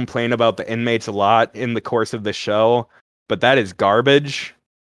going to complain about the inmates a lot in the course of the show, but that is garbage.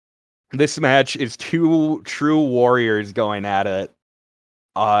 This match is two true warriors going at it.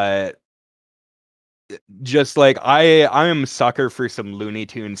 Just like I am a sucker for some Looney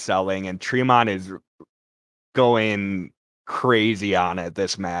Tunes selling, and Tremont is going crazy on it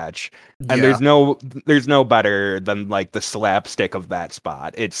this match. And Yeah. there's no better than like the slapstick of that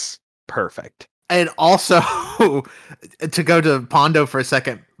spot. It's perfect. And also, to go to Pondo for a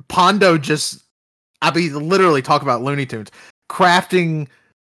second, Pondo just, I mean, literally talk about Looney Tunes, crafting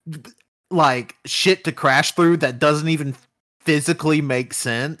like shit to crash through that doesn't even physically make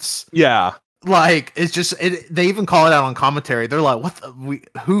sense. Yeah. Like, it's just, they even call it out on commentary. They're like,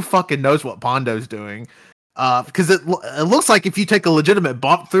 who fucking knows what Pondo's doing? Because it looks like if you take a legitimate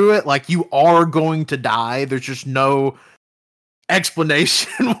bump through it, like, you are going to die. There's just no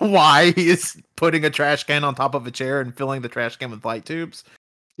explanation why he is putting a trash can on top of a chair and filling the trash can with light tubes.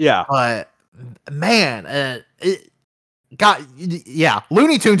 Yeah. But man, yeah,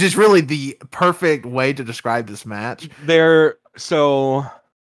 Looney Tunes is really the perfect way to describe this match. There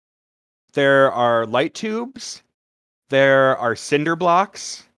are light tubes, there are cinder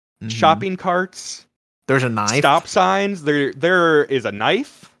blocks, shopping carts, there's a knife, stop signs, there is a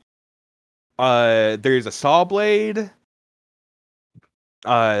knife, there's a saw blade,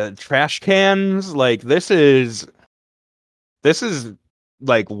 trash cans. Like, this is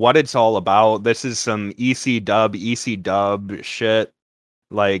like what it's all about. This is some EC dub shit.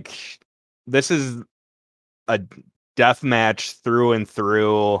 Like, this is a death match through and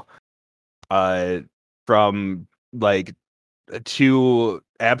through, from like two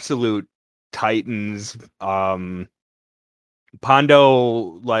absolute titans.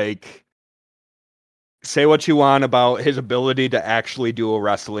 Pondo, like, say what you want about his ability to actually do a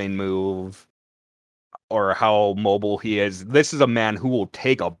wrestling move or how mobile he is. This is a man who will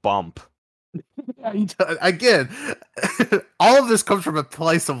take a bump. Again, all of this comes from a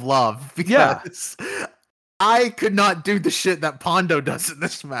place of love, because I could not do the shit that Pondo does in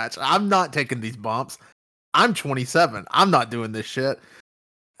this match. I'm not taking these bumps. I'm 27. I'm not doing this shit.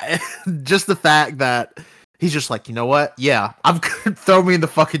 Just the fact that he's just like, you know what? Yeah, I'm gonna throw me in the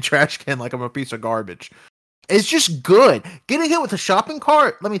fucking trash can like I'm a piece of garbage. It's just good. Getting hit with a shopping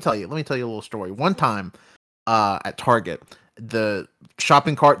cart. Let me tell you a little story. One time, at Target, the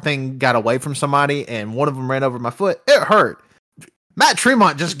shopping cart thing got away from somebody, and one of them ran over my foot. It hurt. Matt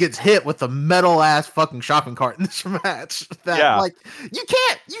Tremont just gets hit with a metal ass fucking shopping cart in this match. Like, you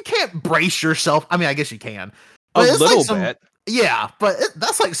can't brace yourself. I mean, I guess you can. But a little bit. Yeah, but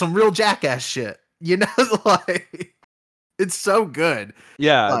that's like some real jackass shit. You know, like, it's so good.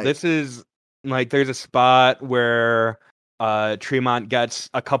 Yeah, like, this is like, there's a spot where Tremont gets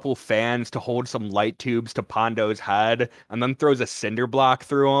a couple fans to hold some light tubes to Pondo's head and then throws a cinder block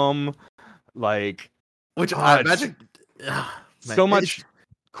through him. Like, which I imagine so much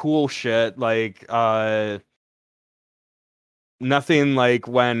cool shit. Like, nothing like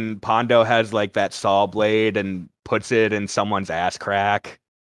when Pondo has like that saw blade and puts it in someone's ass crack.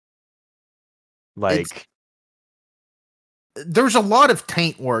 Like, there's a lot of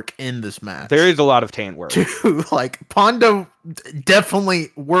taint work in this match. There is a lot of taint work too. Like, Pondo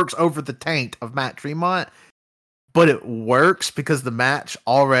definitely works over the taint of Matt Tremont, but it works because the match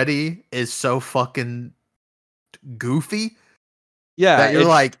already is so fucking goofy. Yeah, that you're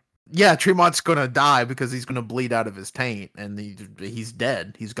like, yeah, Tremont's gonna die because he's gonna bleed out of his taint, and he's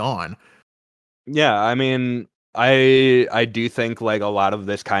dead. He's gone. Yeah, I mean, I do think like a lot of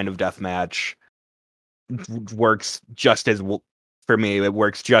this kind of death match works just as for me. It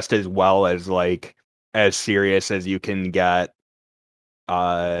works just as well as like as serious as you can get.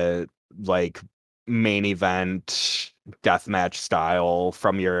 Like main event deathmatch style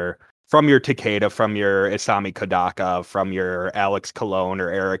from your Takeda, from your Isami Kodaka, from your Alex Colon or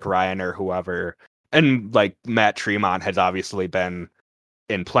Eric Ryan or whoever. And like Matt Tremont has obviously been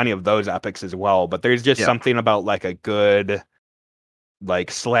in plenty of those epics as well, but there's just something about like a good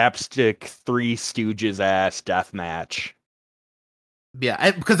like slapstick Three Stooges ass death match. Yeah,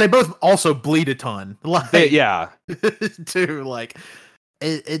 because they both also bleed a ton. Like, too. Like,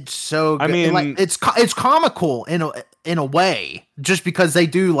 it's so good. I mean, like, it's comical in a way, just because they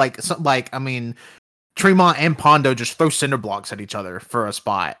do I mean, Tremont and Pondo just throw cinder blocks at each other for a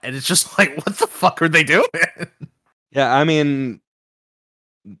spot, and it's just like, what the fuck are they doing? Yeah, I mean,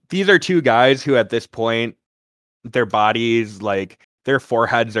 these are two guys who at this point, their bodies, like, their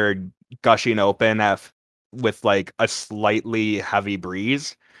foreheads are gushing open with like a slightly heavy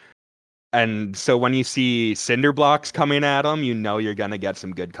breeze. And so when you see cinder blocks coming at them, you know you're gonna get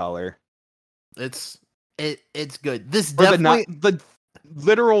some good color. It's good. This definitely the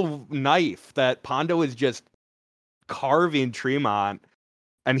literal knife that Pondo is just carving Tremont,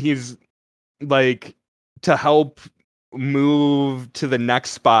 and he's like, to help move to the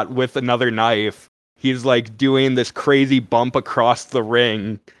next spot with another knife, he's like doing this crazy bump across the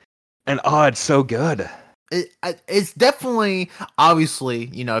ring, and it's so good. It's definitely, obviously,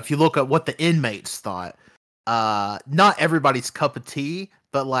 if you look at what the inmates thought, not everybody's cup of tea,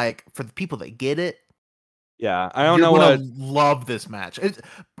 but like for the people that get it, Yeah, I don't you're know gonna what. love this match.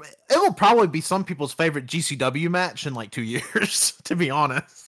 It'll probably be some people's favorite GCW match in like 2 years, to be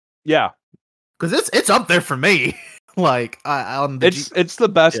honest. Yeah, Because it's up there for me. Like on the it's the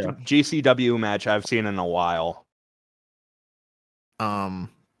best Yeah. GCW match I've seen in a while.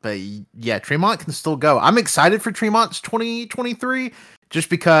 But yeah, Tremont can still go. I'm excited for Tremont's 2023 just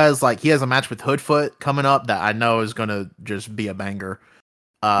because like he has a match with Hoodfoot coming up that I know is gonna just be a banger.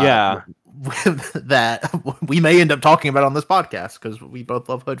 Yeah, That we may end up talking about on this podcast because we both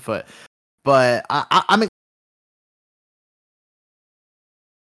love Hoodfoot. But I'm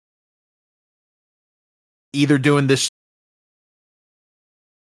either doing this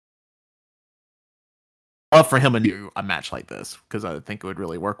love for him to do a match like this because I think it would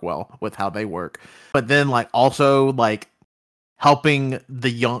really work well with how they work. But then like also like helping the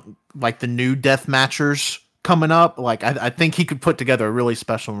young, like the new death matchers coming up. Like I think he could put together a really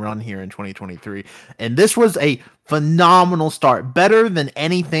special run here in 2023. And this was a phenomenal start, better than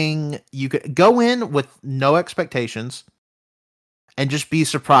anything. You could go in with no expectations and just be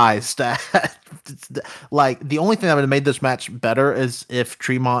surprised. Like the only thing that would have made this match better is if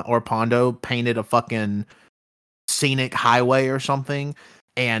Tremont or Pondo painted a fucking scenic highway or something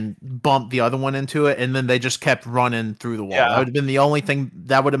and bumped the other one into it, and then they just kept running through the wall. That yeah. would have been the only thing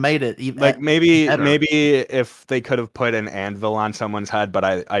that would have made it even Like maybe better. if they could have put an anvil on someone's head, but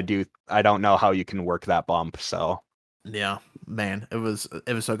I don't know how you can work that bump. So Yeah, man, it was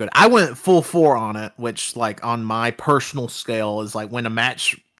so good. I went full 4 on it, which like on my personal scale is like when a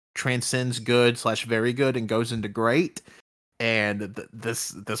match transcends good / very good and goes into great. And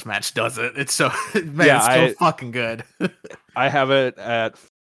this match does it. It's so man, yeah, it's so fucking good. I have it at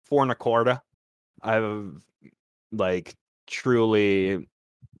 4.25. I've like truly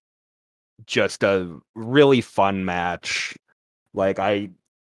just a really fun match. Like I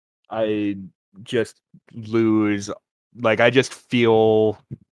just lose. Like I just feel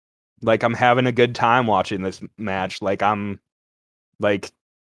like I'm having a good time watching this match. Like I'm like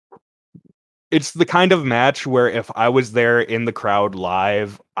it's the kind of match where if I was there in the crowd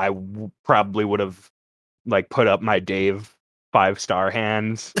live, probably would have like put up my Dave 5-star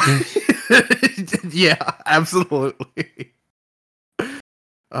hands. Yeah, absolutely.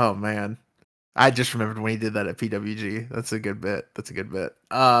 Oh man. I just remembered when he did that at PWG. That's a good bit.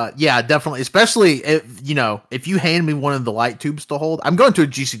 Yeah, definitely. Especially if if you hand me one of the light tubes to hold. I'm going to a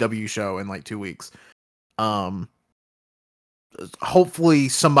GCW show in like 2 weeks. Um Hopefully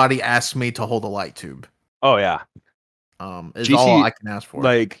somebody asks me to hold a light tube. Oh yeah. Is all GC I can ask for.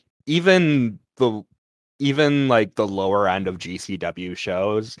 like even like the lower end of GCW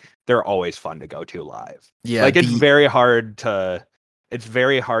shows, they're always fun to go to live. Yeah, Like it's very hard to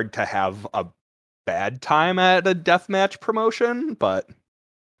have a bad time at a deathmatch promotion, but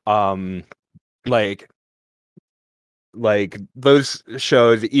um like those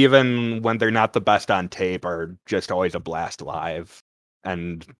shows, even when they're not the best on tape, are just always a blast live.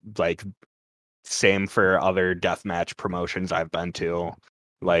 And like same for other deathmatch promotions I've been to.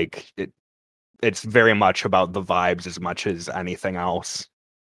 Like it's very much about the vibes as much as anything else.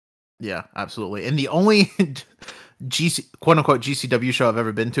 Yeah, absolutely. And the only quote unquote GCW show I've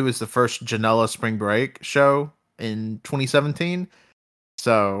ever been to is the first Janela Spring Break show in 2017.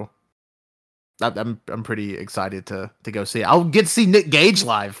 So I'm pretty excited to go see it. I'll get to see Nick Gage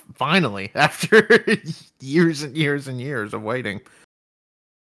live finally after years and years and years of waiting.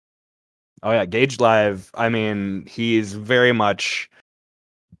 Oh yeah, Gage Live. I mean, he's very much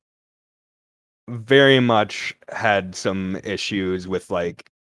had some issues with like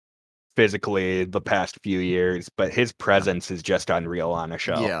physically the past few years, but his presence is just unreal on a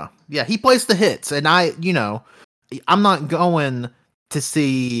show. Yeah, he plays the hits, and I'm not going to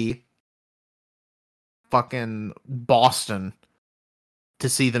see fucking Boston to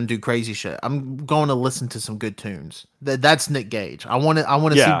see them do crazy shit. I'm going to listen to some good tunes. That's Nick Gage. I want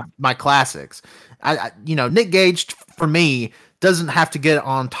to see my classics. Nick Gage for me doesn't have to get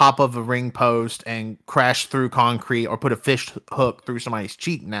on top of a ring post and crash through concrete or put a fish hook through somebody's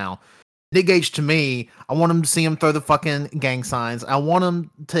cheek now. Nick Gage to me, I want him to see him throw the fucking gang signs. I want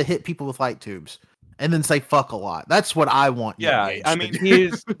him to hit people with light tubes and then say fuck a lot. That's what I want. Yeah, Nick Gage I mean,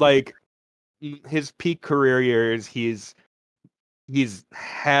 he's like his peak career years, he's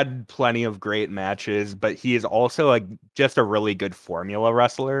had plenty of great matches, but he is also like just a really good formula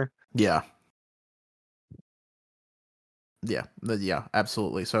wrestler. Yeah. Yeah,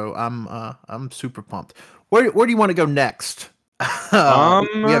 absolutely. So I'm super pumped. Where do you want to go next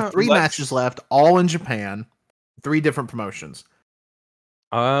We have 3 matches left, all in Japan, 3 different promotions.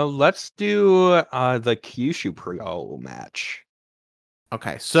 Let's do the Kyushu Pro match.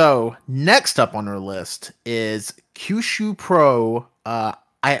 Okay, so next up on our list is Kyushu Pro. I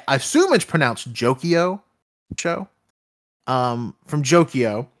assume it's pronounced Jokyo show. From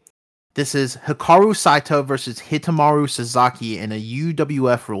Jokyo. This is Hikaru Saito versus Hitamaru Sasaki in a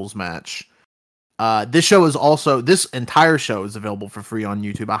UWF rules match. This entire show is available for free on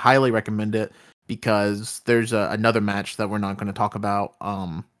YouTube. I highly recommend it because there's another match that we're not going to talk about.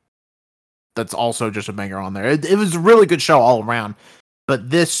 That's also just a banger on there. It was a really good show all around, but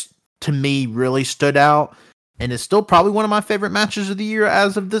this to me really stood out and is still probably one of my favorite matches of the year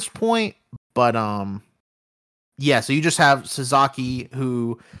as of this point. But yeah, so you just have Sasaki,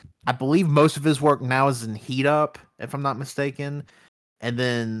 who I believe most of his work now is in Heat Up, if I'm not mistaken, and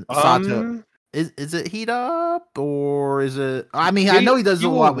then Sato. Is it Heat Up or is it? I mean, I know he does a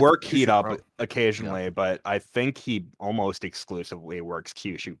lot with work Heat Up occasionally, but I think he almost exclusively works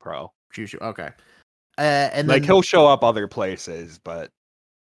Kyushu Pro. Kyushu, okay. And like then, he'll show up other places, but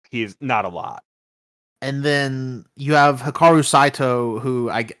he's not a lot. And then you have Hikaru Saito, who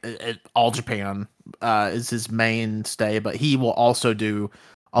All Japan is his mainstay, but he will also do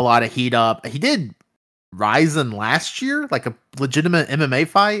a lot of Heat Up. He did Ryzen last year, like a legitimate MMA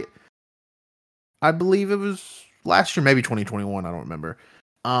fight. I believe it was last year, maybe 2021. I don't remember.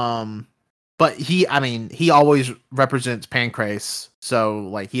 But he always represents Pancrase, so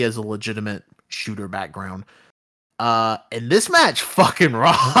like he has a legitimate shooter background. And this match fucking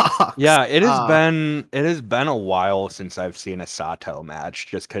rocks. Yeah, it has been a while since I've seen a Sato match,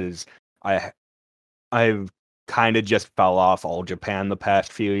 just because I've kind of just fell off All Japan the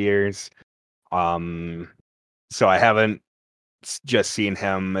past few years. So I haven't just seen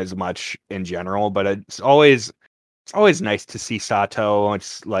him as much in general, but it's always nice to see Sato.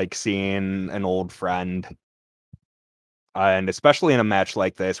 It's like seeing an old friend, and especially in a match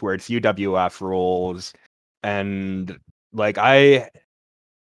like this where it's UWF rules, and like I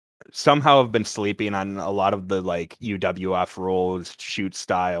somehow have been sleeping on a lot of the like UWF rules shoot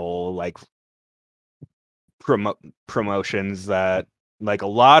style like promotions that like a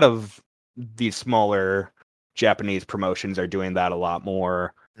lot of these smaller Japanese promotions are doing that a lot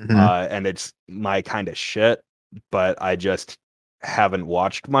more. And it's my kind of shit, but I just haven't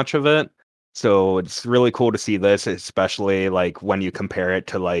watched much of it. So it's really cool to see this, especially like when you compare it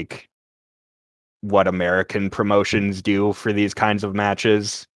to like what American promotions do for these kinds of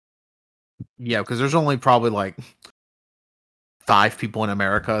matches. Yeah, because there's only probably like 5 people in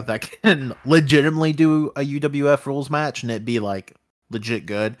America that can legitimately do a UWF rules match and it be like legit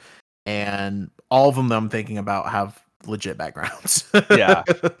good. And all of them that I'm thinking about have legit backgrounds. Yeah.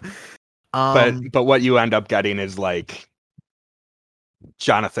 But what you end up getting is like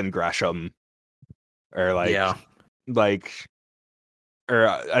Jonathan Gresham or like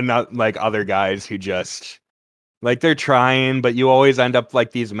not like other guys who just like they're trying, but you always end up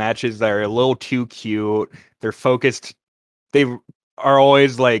like these matches that are a little too cute. They're focused. They are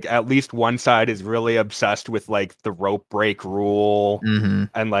always like at least one side is really obsessed with like the rope break rule,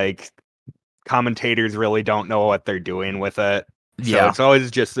 and like commentators really don't know what they're doing with it. So it's always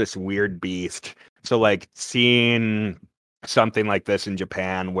just this weird beast. So like seeing something like this in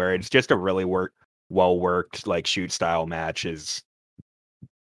Japan where it's just a really well worked like shoot style match is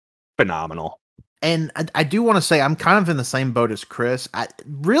phenomenal. And I do want to say I'm kind of in the same boat as Chris.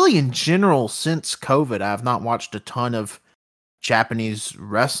 Really, in general, since COVID, I have not watched a ton of Japanese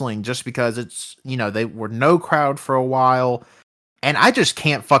wrestling just because it's, they were no crowd for a while. And I just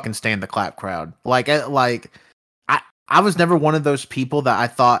can't fucking stand the clap crowd. I was never one of those people that I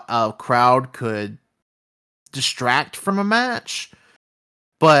thought a crowd could distract from a match.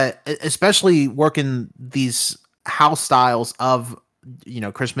 But especially working these house styles of,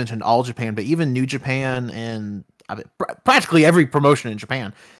 Chris mentioned All Japan, but even New Japan and practically every promotion in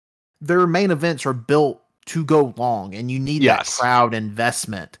Japan, their main events are built to go long, and you need that crowd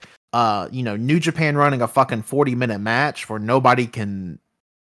investment. New Japan running a fucking 40-minute match where nobody can,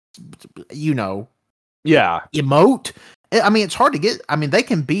 emote. I mean, it's hard to get. I mean, they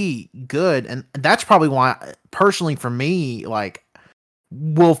can be good, and that's probably why, personally, for me, like,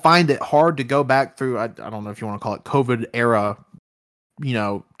 we'll find it hard to go back through. I don't know if you want to call it COVID era,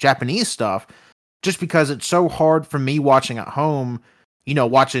 Japanese stuff, just because it's so hard for me watching at home,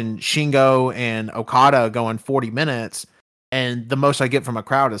 watching Shingo and Okada going 40 minutes, and the most I get from a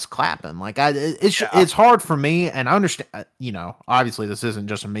crowd is clapping. Like, it's hard for me, and I understand, obviously this isn't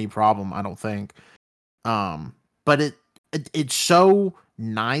just a me problem, I don't think. But it's so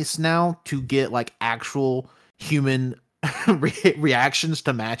nice now to get like actual human reactions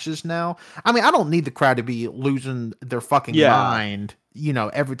to matches now. I mean, I don't need the crowd to be losing their fucking Yeah, mind,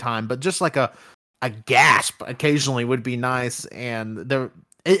 every time, but just like a gasp occasionally would be nice. And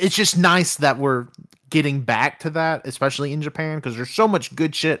it's just nice that we're getting back to that, especially in Japan, because there's so much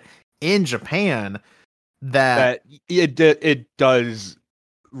good shit in Japan that that it does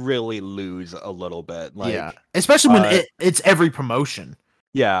really lose a little bit. yeah, Like, especially when it's every promotion.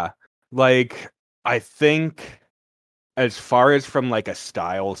 yeah, like I think as far as from like a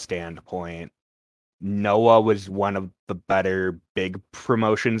style standpoint, Noah was one of the better big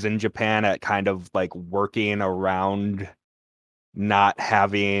promotions in Japan at kind of like working around not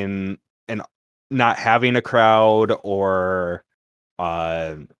having an not having a crowd or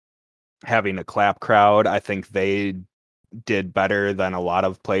uh having a clap crowd. I think they did better than a lot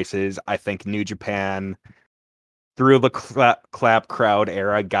of places. I think New Japan through the clap crowd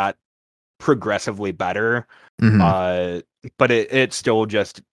era got progressively better. Mhm. Uh but it still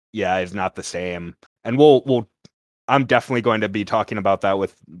just is not the same. And we'll I'm definitely going to be talking about that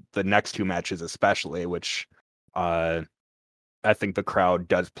with the next two matches especially, which uh I think the crowd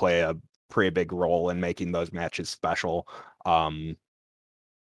does play a pretty big role in making those matches special. Um,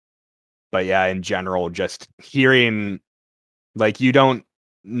 but yeah, in general, just hearing like you don't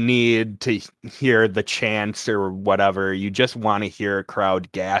need to hear the chants or whatever. You just want to hear a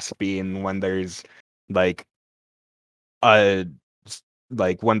crowd gasping when there's like a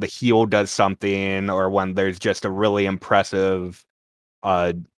like when the heel does something or when there's just a really impressive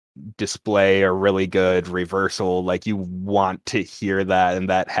uh display or really good reversal. Like you want to hear that, and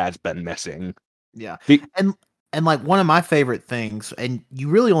that has been missing. Yeah. Be- And like one of my favorite things, and you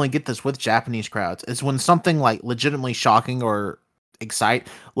really only get this with Japanese crowds, is when something like legitimately shocking or excite,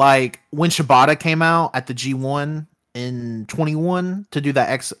 like when Shibata came out at the G1 in 21 to do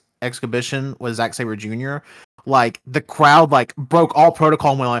that exhibition with Zack Sabre Jr. Like the crowd like broke all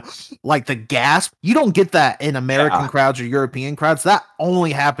protocol and went like the gasp. You don't get that in American yeah, crowds or European crowds. That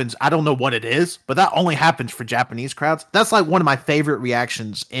only happens. I don't know what it is, but that only happens for Japanese crowds. That's like one of my favorite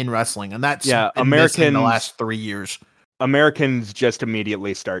reactions in wrestling, and that's yeah. been missing the last 3 years. Americans just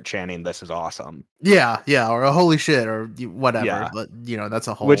immediately start chanting, "This is awesome." Yeah, yeah, or a holy shit, or whatever. Yeah, But that's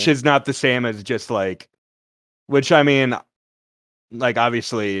a which whole. is not the same as just like, which I mean, like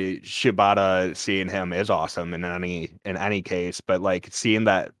obviously Shibata seeing him is awesome in any case, but like seeing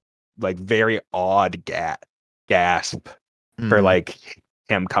that like very odd gasp for Mhm. like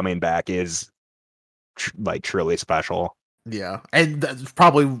him coming back is like truly special. Yeah, and that's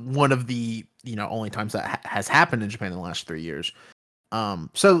probably one of the only times that has happened in Japan in the last 3 years.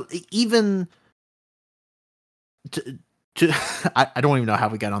 So even to, to I don't even know how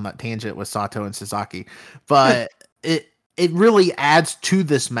we got on that tangent with Sato and Sasaki, but it really adds to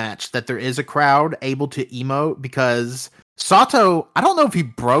this match that there is a crowd able to emote, because Sato, I don't know if he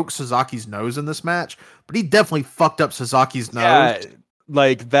broke Sasaki's nose in this match, but he definitely fucked up Sasaki's nose. Yeah,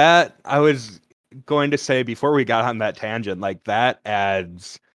 like that. I was going to say before we got on that tangent, like that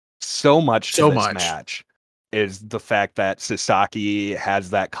adds so much to So this much. match is the fact that Sasaki has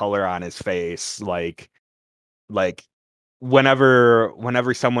that color on his face. Like whenever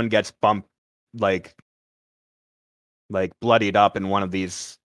someone gets bumped, like like bloodied up in one of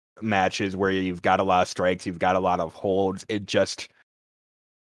these matches where you've got a lot of strikes, you've got a lot of holds, it just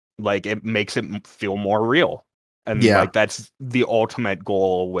like it makes it feel more real. And Yeah. like that's the ultimate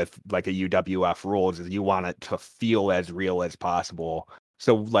goal with like a UWF rules is you want it to feel as real as possible.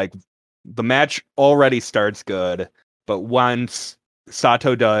 So like the match already starts good, but once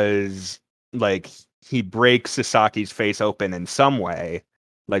Sato does like he breaks Sasaki's face open in some way,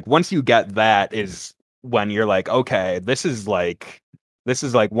 like once you get that is when you're like, okay, this is like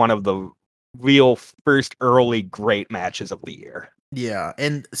one of the real first early great matches of the year. Yeah,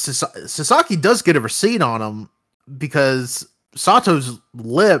 and Sasaki does get a receipt on him, because Sato's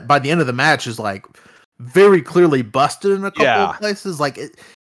lip by the end of the match is like very clearly busted in a couple of Yeah. places. Like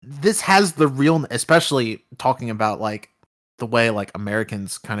this has the real, especially talking about like the way like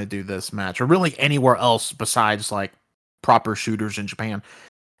Americans kind of do this match, or really anywhere else besides like proper shooters in Japan.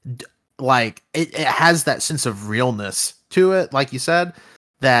 D- like it has that sense of realness to it, like you said,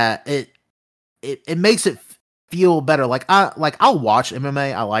 that it makes it feel better. I'll watch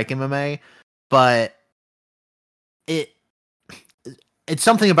MMA. I like MMA, but it it's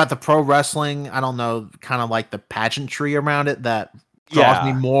something about the pro wrestling. I don't know, kind of like the pageantry around it that draws me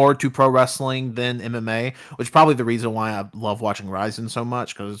Yeah. more to pro wrestling than MMA, which is probably the reason why I love watching Ryzen so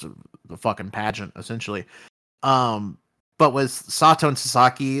much, because the fucking pageant essentially. Um, but with Sato and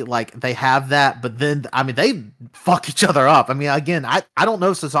Sasaki, like they have that, but then I mean they fuck each other up. I mean, again, I don't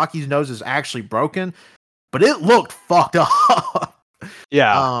know if Sasaki's nose is actually broken, but it looked fucked up.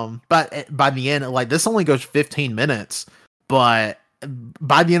 Yeah. But by the end, like this only goes 15 minutes, but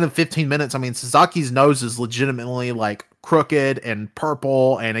by the end of 15 minutes, I mean Sasaki's nose is legitimately like crooked and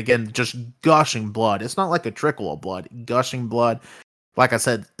purple, and again just gushing blood. It's not like a trickle of blood, gushing blood. Like I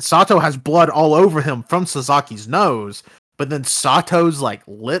said, Sato has blood all over him from Sasaki's nose, but then Sato's like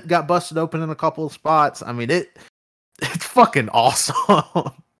lip got busted open in a couple of spots. I mean it's fucking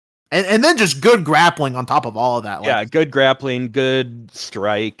awesome. And then just good grappling on top of all of that. Like, Yeah, good grappling, good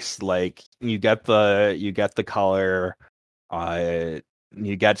strikes. Like you get the color,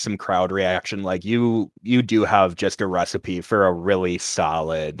 you get some crowd reaction. Like you do have just a recipe for a really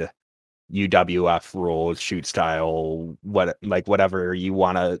solid UWF rules shoot style, whatever you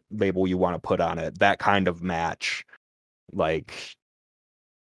want to label you want to put on it. That kind of match, like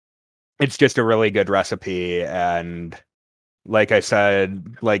it's just a really good recipe. And like I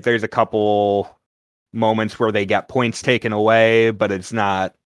said, like there's a couple moments where they get points taken away, but it's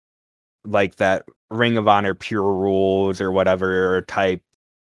not like that Ring of Honor pure rules or whatever type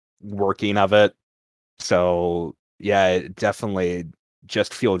working of it. So yeah, it definitely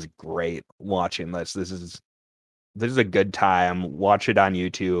just feels great watching this. This is a good time. Watch it on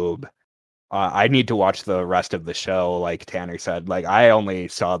YouTube. I need to watch the rest of the show, like Tanner said. Like I only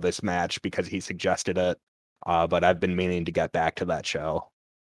saw this match because he suggested it, but I've been meaning to get back to that show.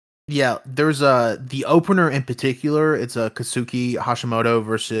 yeah, there's the opener in particular. It's a Kazuki Hashimoto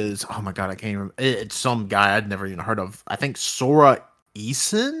versus, oh my god, I can't remember. It's some guy I'd never even heard of. I think Sora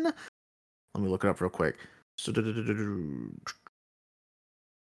Eason. Let me look it up real quick. So,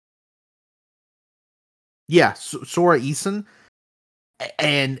 yeah, Sora Eason,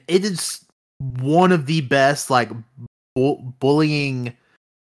 and it is one of the best like bullying.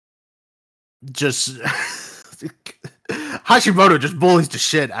 Just Hashimoto just bullies the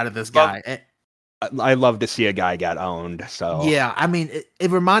shit out of this guy. I love to see a guy get owned. So Yeah, I mean,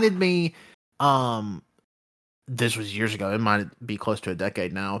 it reminded me. This was years ago. It might be close to a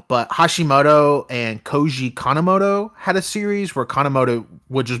decade now. But Hashimoto and Koji Kanemoto had a series where Kanemoto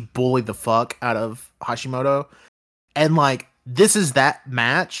would just bully the fuck out of Hashimoto, and like this is that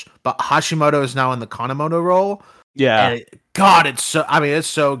match, but Hashimoto is now in the Kanemoto role. yeah, And God, it's so. I mean, it's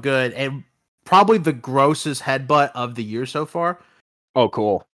so good, and probably the grossest headbutt of the year so far. oh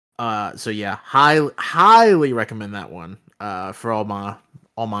cool. So yeah, highly recommend that one. For all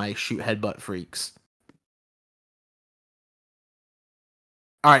my shoot headbutt freaks.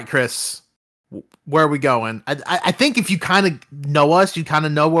 All right, Chris, where are we going? I think if you kind of know us, you kind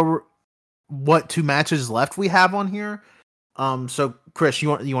of know what two matches left we have on here. So Chris, you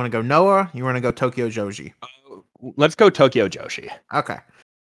want to go Noah? You want to go Tokyo Joshi? Let's go Tokyo Joshi. Okay.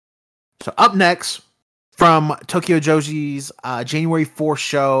 So up next from Tokyo Joshi's January 4th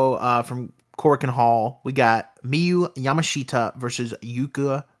show from Korakuen Hall, we got Miyu Yamashita versus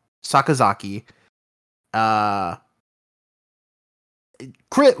Yuka Sakazaki.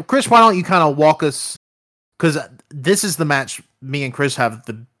 Chris, why don't you kind of walk us, because this is the match me and Chris have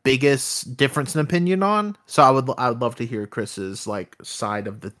the biggest difference in opinion on. So I would love to hear Chris's like side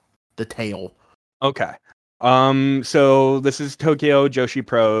of the tale. Okay. So this is Tokyo Joshi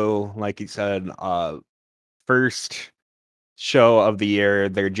Pro, like you said, first show of the year,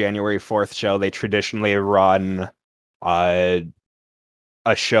 their January 4th show. They traditionally run a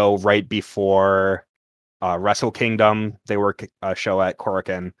show right before Wrestle Kingdom. They work a show at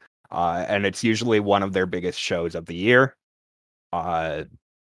Korakuen, and it's usually one of their biggest shows of the year.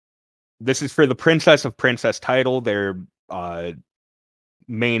 This is for the Princess of Princess title, their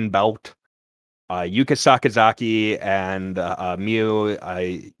main belt. Yuka Sakazaki and Miyu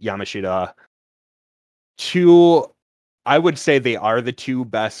Yamashita. I would say they are the two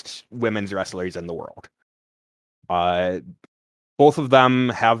best women's wrestlers in the world. Both of them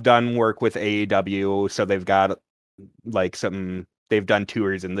have done work with AEW, so they've got they've done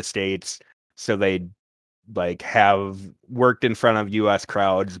tours in the States, so they like have worked in front of US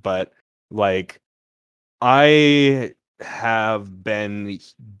crowds, but like I have been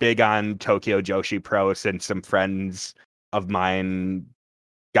big on Tokyo Joshi Pro since some friends of mine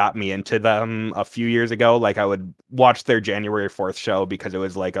got me into them a few years ago. Like I would watch their January 4th show because it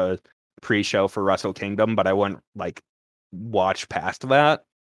was like a pre-show for Wrestle Kingdom, but I wouldn't like watch past that.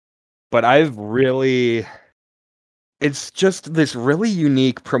 But it's just this really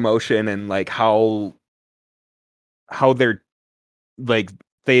unique promotion, and like how they're like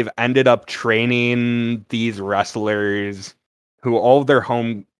they've ended up training these wrestlers who all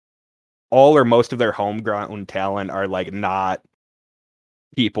or most of their homegrown talent are like not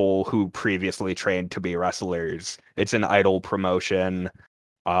people who previously trained to be wrestlers. It's an idol promotion.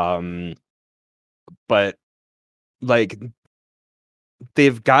 But like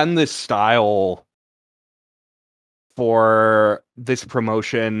they've gotten this style for this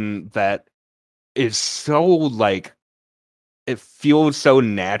promotion that is so like it feels so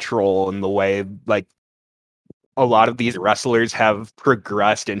natural in the way like a lot of these wrestlers have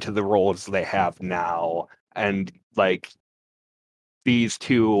progressed into the roles they have now, and like these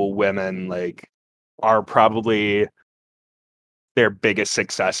two women like are probably their biggest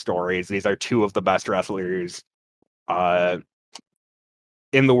success stories. These are two of the best wrestlers uh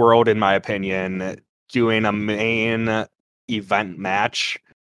in the world, in my opinion, doing a main event match.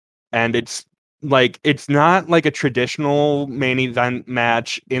 And it's not like a traditional main event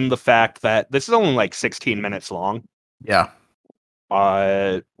match in the fact that this is only like 16 minutes long. Yeah.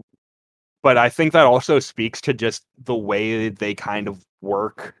 Uh but I think that also speaks to just the way they kind of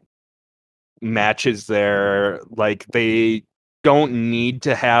work matches there. Like they don't need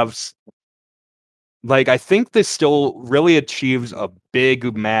to have like I think this still really achieves a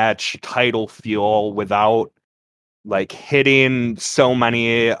big match title feel without like hitting so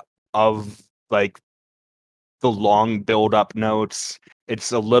many of like the long build up notes.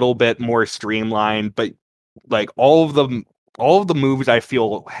 It's a little bit more streamlined, but like all of the moves I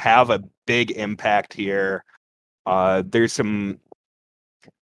feel have a big impact here. There's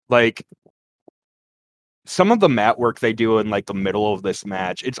like some of the mat work they do in like the middle of this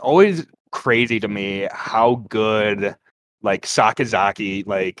match. It's always crazy to me how good like Sakazaki,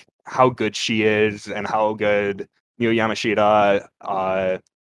 like how good she is and how good Miyu Yamashita,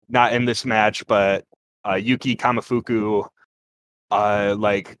 not in this match, but Yuki Kamifuku,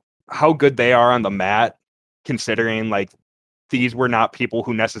 like how good they are on the mat, considering like these were not people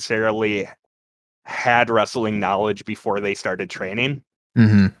who necessarily had wrestling knowledge before they started training.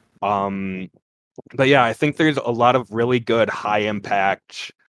 Mm-hmm. But yeah, I think there's a lot of really good high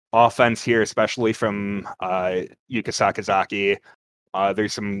impact offense here, especially from Yuka Sakazaki.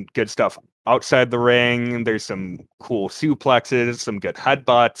 There's some good stuff outside the ring. There's some cool suplexes, some good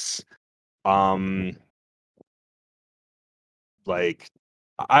headbutts. Um, like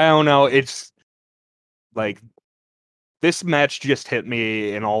I don't know, it's like this match just hit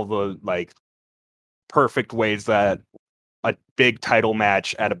me in all the like perfect ways that a big title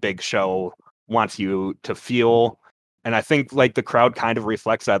match at a big show wants you to feel. And I think like the crowd kind of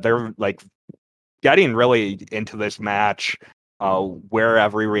reflects that. They're like getting really into this match, where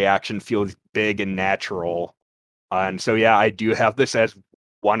every reaction feels big and natural. And so yeah, I do have this as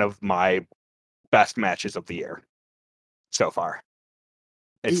one of my best matches of the year so far.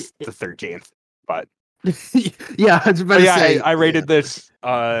 It's the 13th, but Yeah, I was about to yeah, say. I rated this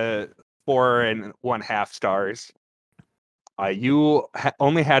 4.5 stars.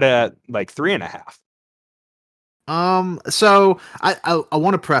 Only had a like 3.5. So I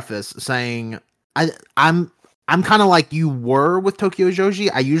want to preface saying I'm I'm kind of like you were with Tokyo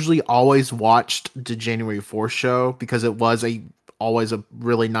Joshi. I usually always watched the January 4th show because it was always a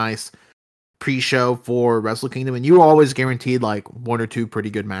really nice pre-show for Wrestle Kingdom, and you were always guaranteed like one or two pretty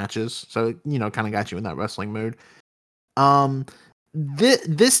good matches. So kind of got you in that wrestling mood.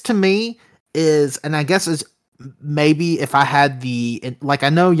 This to me is, and I guess is maybe if I had I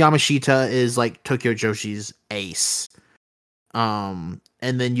know Yamashita is like Tokyo Joshi's ace.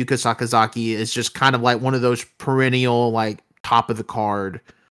 And then Yuka Sakazaki is just kind of like one of those perennial like top of the card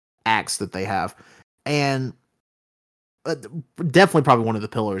acts that they have. And definitely probably one of the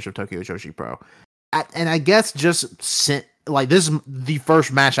pillars of Tokyo Joshi Pro. And I guess like this is the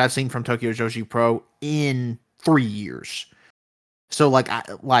first match I've seen from Tokyo Joshi Pro in 3 years. So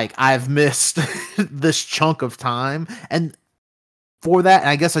I've missed this chunk of time, and for that,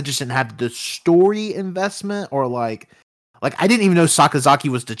 I guess I just didn't have the story investment, or like I didn't even know Sakazaki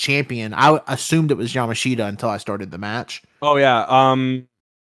was the champion. I assumed it was Yamashita until I started the match. Oh yeah,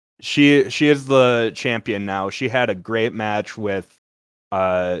 she is the champion now. She had a great match with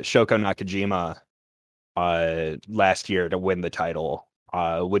Shoko Nakajima last year to win the title,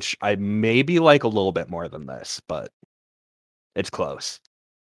 which I maybe like a little bit more than this, but it's close.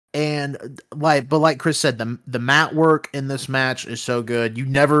 And like Chris said, the mat work in this match is so good. You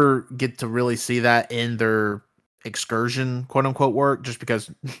never get to really see that in their excursion, quote unquote, work, just because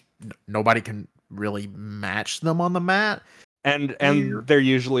nobody can really match them on the mat. And they're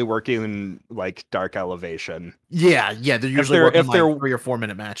usually working in like dark elevation. Yeah, they're usually working like 3 or 4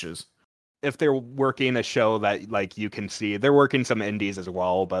 minute matches. If they're working a show that like you can see, they're working some indies as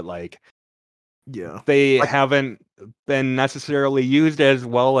well, but like they haven't been necessarily used as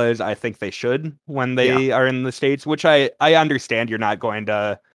well as I think they should when they are in the States, which I understand. You're not going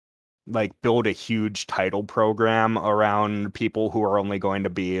to like build a huge title program around people who are only going to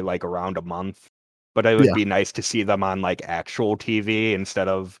be like around a month. but it would Yeah. be nice to see them on like actual TV instead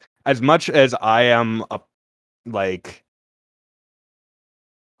of, as much as I am like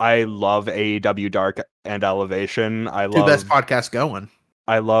I love AEW Dark and Elevation. Two best podcasts going.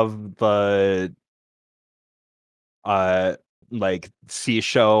 I love the uh like C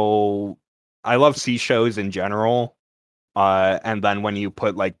show. I love C shows in general. And then when you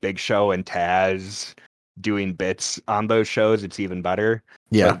put like Big Show and Taz doing bits on those shows, it's even better.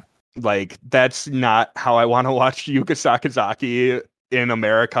 Yeah. But like that's not how I want to watch Yuka Sakazaki in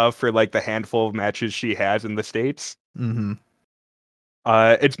America for like the handful of matches she has in the States. Mm-hmm.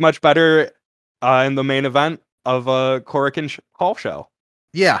 It's much better in the main event of a Korakuen Hall show.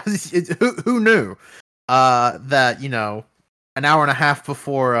 Yeah. Who knew that, you know, an hour and a half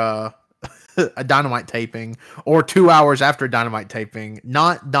before a Dynamite taping or 2 hours after Dynamite taping,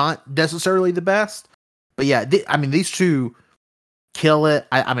 not necessarily the best, but yeah, I mean, these two kill it.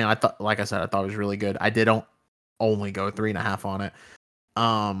 I mean, I thought, like I said, I thought it was really good. I did only go 3.5 on it.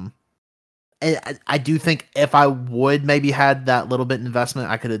 I do think if I would maybe had that little bit investment,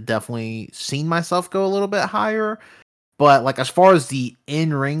 I could have definitely seen myself go a little bit higher. But like as far as the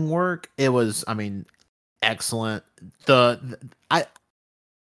in-ring work, it was, I mean, excellent.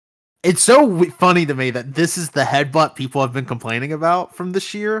 It's so funny to me that this is the headbutt people have been complaining about from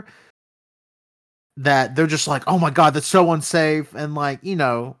this year. That they're just like, oh my god, that's so unsafe, and like, you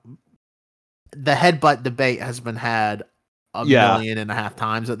know, the headbutt debate has been had a million and a half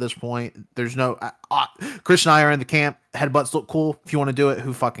times at this point. There's no Chris and I are in the camp. Headbutts look cool. If you want to do it,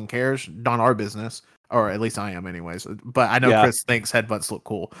 who fucking cares? Not our business, or at least I am, anyways. But I know Chris thinks headbutts look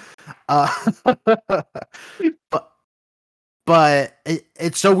cool. But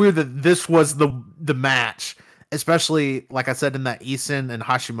it's so weird that this was the match, especially like I said in that Eason and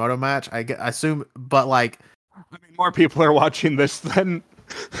Hashimoto match. I assume, but like, I mean, more people are watching this than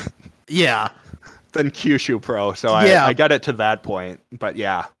than Kyushu Pro, so I got it to that point. But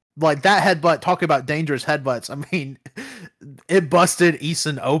yeah, like that headbutt. Talking about dangerous headbutts. I mean, it busted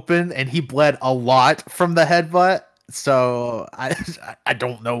Eason open, and he bled a lot from the headbutt. So I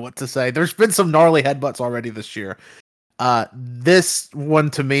don't know what to say. There's been some gnarly headbutts already this year. This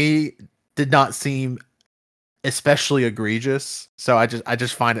one to me did not seem especially egregious. So I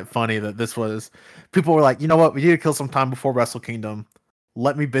just find it funny that this was, people were like, you know what, we need to kill some time before Wrestle Kingdom.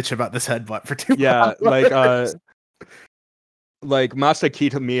 Let me bitch about this headbutt for 2 hours. Like Masa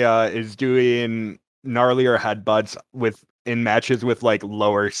Kitamiya is doing gnarlier headbutts in matches with like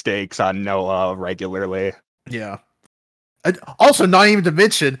lower stakes on Noah regularly. Yeah. And also, not even to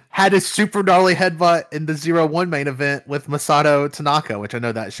mention, had a super gnarly headbutt in the 0-1 main event with Masato Tanaka, which I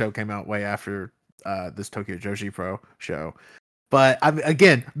know that show came out way after this Tokyo Joshi Pro show. But I mean,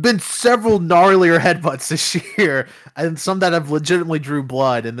 again, been several gnarlier headbutts this year, and some that have legitimately drew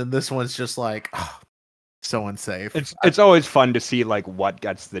blood, and then this one's just like, so unsafe. It's always fun to see like what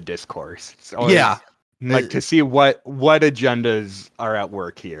gets the discourse. It's always, like to see what agendas are at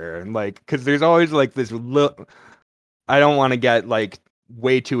work here, and like because there's always like this little. I don't want to get like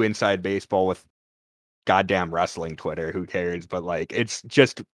way too inside baseball with goddamn wrestling Twitter. Who cares? But like,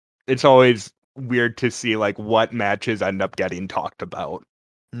 it's always weird to see like what matches end up getting talked about.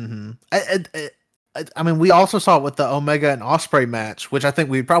 Mm-hmm. I mean, we also saw it with the Omega and Ospreay match, which I think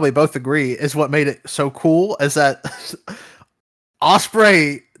we probably both agree is what made it so cool. Is that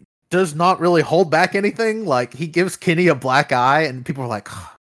Ospreay does not really hold back anything. Like he gives Kenny a black eye, and people are like,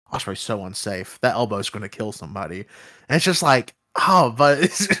 oh, Ospreay's so unsafe. That elbow's going to kill somebody. And it's just like, oh, but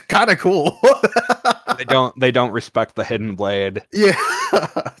it's kind of cool. They don't respect the hidden blade. Yeah.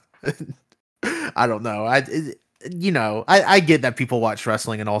 I don't know. I get that people watch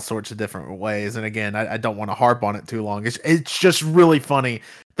wrestling in all sorts of different ways. And again, I don't want to harp on it too long. It's just really funny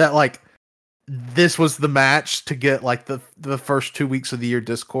that like this was the match to get like the first 2 weeks of the year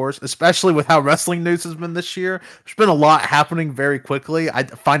discourse, especially with how wrestling news has been this year. There's been a lot happening very quickly. I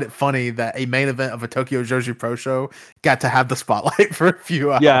find it funny that a main event of a Tokyo Joshi Pro show got to have the spotlight for a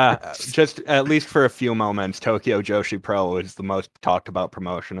few hours. Yeah, just at least for a few moments, Tokyo Joshi Pro is the most talked about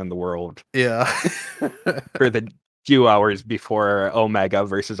promotion in the world. Yeah. For the few hours before Omega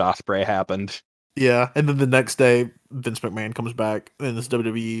versus Ospreay happened. Yeah, and then the next day, Vince McMahon comes back and is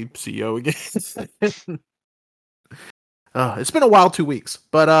WWE CEO again. It's been a wild 2 weeks,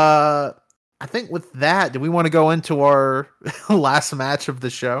 but I think with that, do we want to go into our last match of the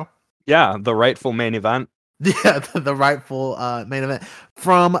show? Yeah, the rightful main event. Yeah, the rightful main event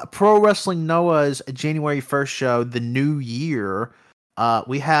from Pro Wrestling Noah's January 1st show, the new year.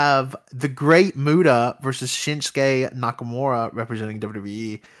 We have the Great Muta versus Shinsuke Nakamura representing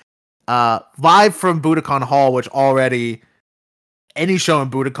WWE. Live from Budokan Hall, which already any show in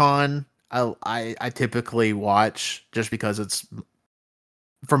Budokan, I typically watch just because it's,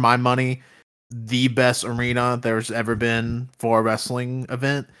 for my money, the best arena there's ever been for a wrestling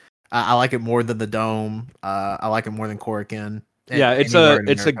event. I like it more than the Dome. I like it more than Korakuen. Yeah, Anywhere in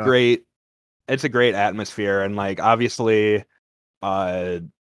it's a America. great atmosphere, and like obviously uh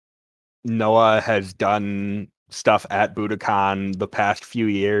Noah has done stuff at Budokan the past few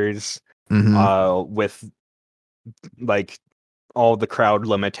years with like all the crowd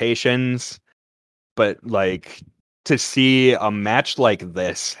limitations, but like to see a match like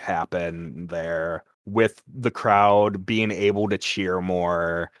this happen there with the crowd being able to cheer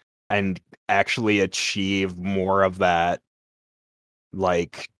more and actually achieve more of that,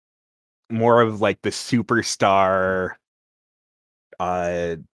 like more of like the superstar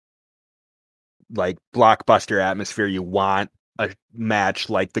uh like blockbuster atmosphere you want a match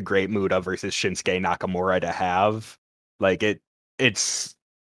like the Great Muta versus Shinsuke Nakamura to have. Like it's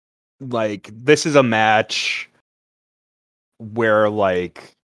like this is a match where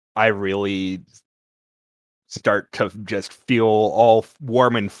like I really start to just feel all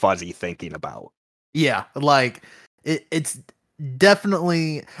warm and fuzzy thinking about. Yeah, like it's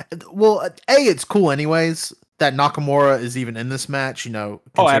definitely, well. It's cool anyways that Nakamura is even in this match. You know,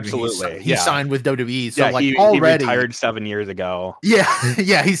 Oh, considering absolutely. he Yeah. signed with WWE, so Yeah, like he already, retired 7 years ago. yeah,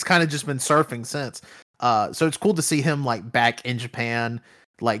 yeah, he's kind of just been surfing since. So it's cool to see him like back in Japan,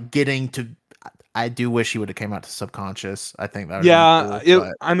 like getting to. I do wish he would have came out to Subconscious. I think that would have been Yeah, cool,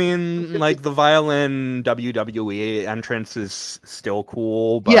 but I mean, like the violin WWE entrance is still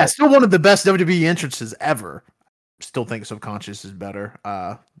cool, yeah, but still one of the best WWE entrances ever. Still think Subconscious is better.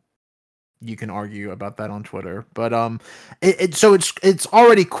 You can argue about that on Twitter, but so it's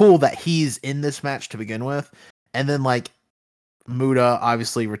already cool that he's in this match to begin with, and then like Muta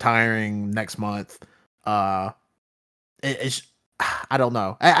obviously retiring next month. Uh, it's I don't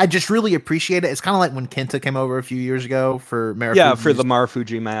know. I just really appreciate it. It's kind of like when Kenta came over a few years ago for yeah, for Marufuji's the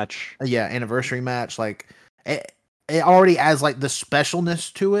Marufuji match. anniversary match. Like it already adds like the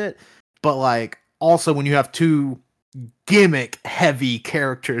specialness to it, but like also when you have two gimmick heavy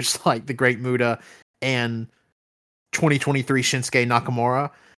characters like the Great Muta and 2023 Shinsuke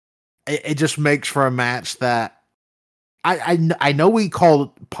Nakamura, it just makes for a match that I know we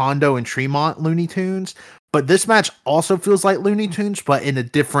call Pondo and Tremont Looney Tunes, but this match also feels like Looney Tunes, but in a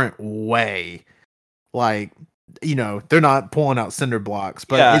different way. Like, you know, they're not pulling out cinder blocks,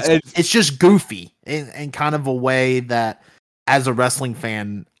 but Yeah, it's just goofy in kind of a way that as a wrestling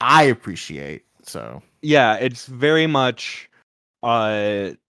fan I appreciate. So yeah, it's very much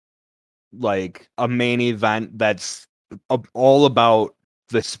uh like a main event that's all about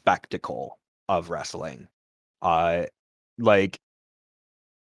the spectacle of wrestling. Uh like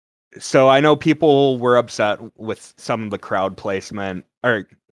so I know people were upset with some of the crowd placement or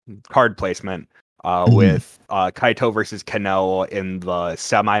card placement with Kaito versus Kano in the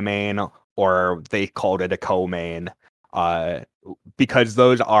semi-main, or they called it a co-main, uh, because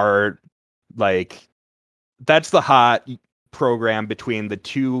those are like that's the hot program between the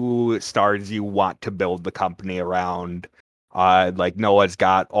two stars you want to build the company around. Like Noah's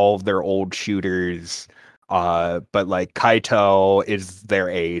got all of their old shooters, but like Kaito is their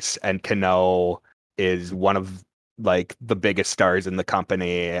ace, and Kano is one of like the biggest stars in the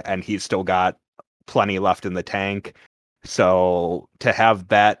company, and he's still got plenty left in the tank. So to have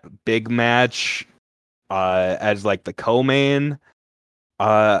that big match as like the co-main,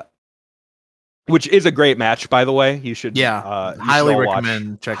 uh, which is a great match, by the way. yeah, You should highly all watch.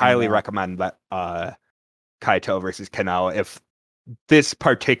 recommend checking it Highly out. recommend that Kaito versus Kano. If this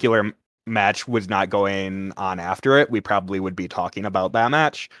particular match was not going on after it, we probably would be talking about that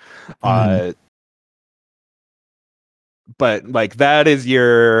match. But like that is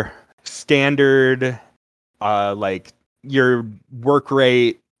your standard, like your work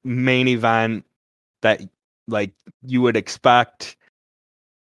rate main event that like you would expect.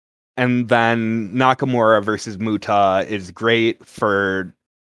 And then Nakamura versus Muta is great for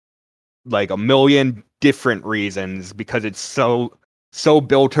like a million different reasons because it's so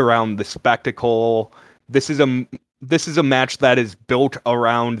built around the spectacle. This is a match that is built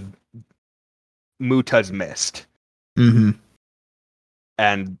around Muta's mist. And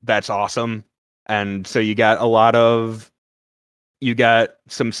that's awesome. And so you got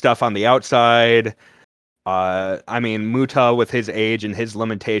some stuff on the outside. I mean, Muta with his age and his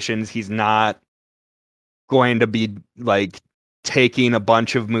limitations, he's not going to be like taking a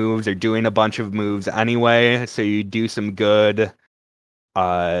bunch of moves or doing a bunch of moves anyway. So you do some good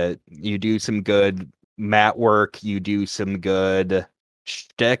mat work, you do some good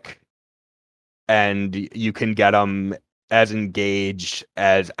shtick, and you can get them as engaged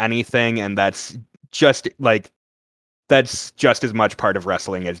as anything, and that's just as much part of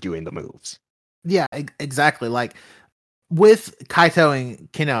wrestling as doing the moves. Yeah, exactly. Like with Kaito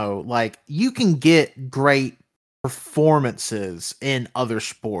and Kino, like you can get great performances in other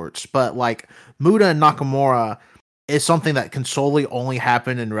sports, but like Muta and Nakamura is something that can solely only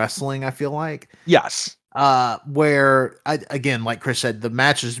happen in wrestling, I feel like. Yes. Where again, like Chris said, the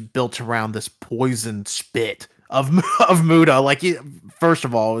match is built around this poison spit of of Muta. Like, first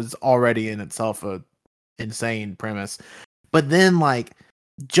of all, is already in itself a insane premise, but then like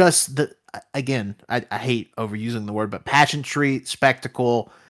just the again, I hate overusing the word, but pageantry,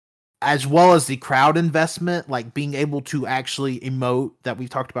 spectacle, as well as the crowd investment, like being able to actually emote that we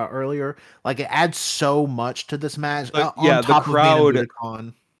talked about earlier, like it adds so much to this match. On top of being a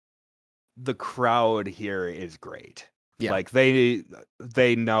Budokan. The crowd here is great. Yeah. Like they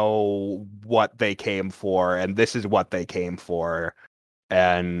know what they came for, and this is what they came for.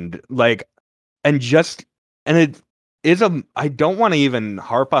 And like, and it is I don't want to even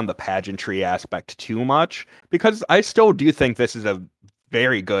harp on the pageantry aspect too much, because I still do think this is a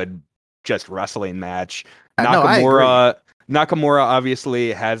very good just wrestling match. Nakamura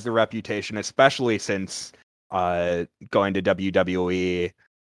obviously has the reputation, especially since going to WWE,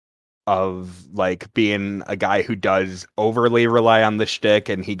 of like being a guy who does overly rely on the shtick,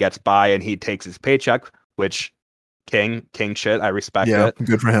 and he gets by and he takes his paycheck, which king shit, I respect it.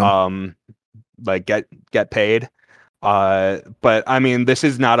 Good for him. Like get paid. But I mean, this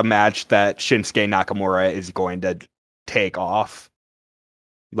is not a match that Shinsuke Nakamura is going to take off.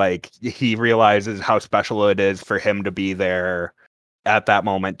 Like, he realizes how special it is for him to be there at that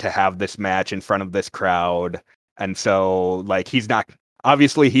moment, to have this match in front of this crowd. And so like he's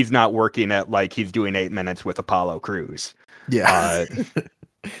not working at like he's doing 8 minutes with Apollo Crews. Yeah.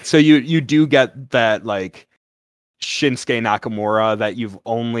 So you do get that like Shinsuke Nakamura that you've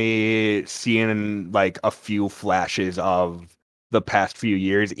only seen in like a few flashes of the past few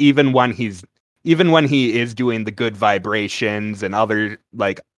years, even when he is doing the good vibrations and other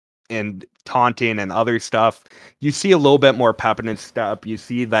like and taunting and other stuff, you see a little bit more pep in his step. You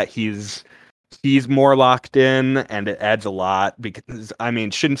see that he's more locked in, and it adds a lot, because I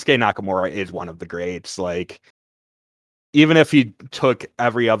mean, Shinsuke Nakamura is one of the greats. Like, even if he took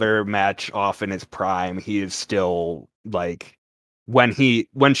every other match off in his prime, he is still like, when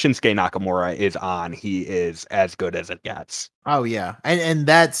Shinsuke Nakamura is on, he is as good as it gets. Oh yeah, and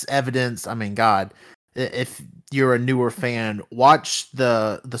that's evidence. I mean, God, if you're a newer fan, watch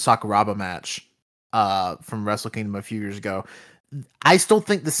the Sakuraba match from Wrestle Kingdom a few years ago. I still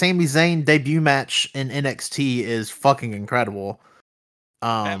think the Sami Zayn debut match in NXT is fucking incredible.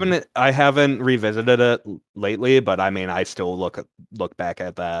 I haven't revisited it lately, but I mean, I still look back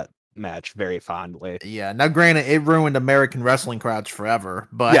at that match very fondly. Yeah. Now, granted, it ruined American wrestling crowds forever,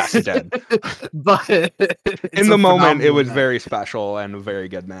 but yes, it did. But in the moment, it was very special and a very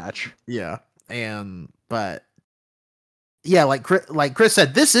good match. Yeah, but yeah, like Chris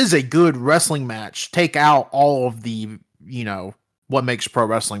said, this is a good wrestling match. Take out all of the what makes pro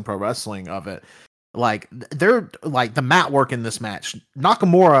wrestling of it. Like, they're like the mat work in this match.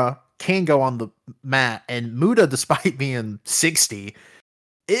 Nakamura can go on the mat, and Muta, despite being 60,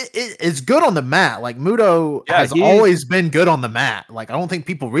 it's good on the mat. Like, Muto has always been good on the mat. Like, I don't think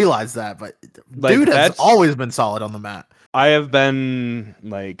people realize that, but like, dude has always been solid on the mat. I have been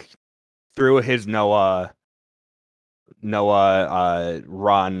like through his Noah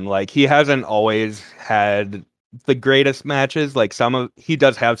run. Like, he hasn't always had the greatest matches. Like, he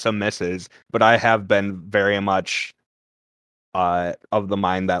does have some misses, but I have been very much of the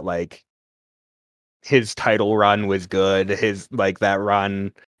mind that like his title run was good. His like that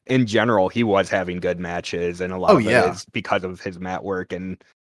run in general, he was having good matches, and a lot of it is because of his mat work, and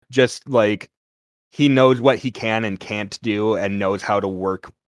just like he knows what he can and can't do, and knows how to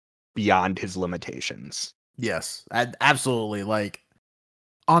work beyond his limitations. Yes, absolutely. Like,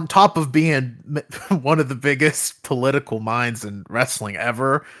 on top of being one of the biggest political minds in wrestling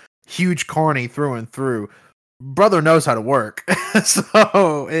ever, huge carny through and through, brother knows how to work.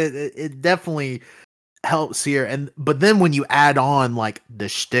 So it definitely helps here. But then when you add on like the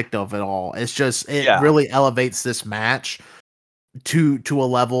shtick of it all, it's just really elevates this match to a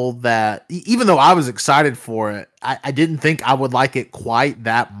level that, even though I was excited for it, I didn't think I would like it quite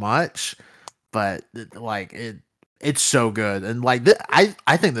that much. But like it's so good. And like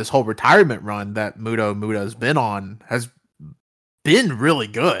I think this whole retirement run that Muta's been on has been really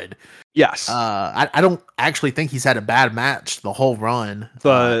good. Yes. I don't actually think he's had a bad match the whole run.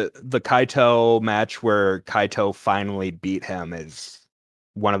 The Kaito match where Kaito finally beat him is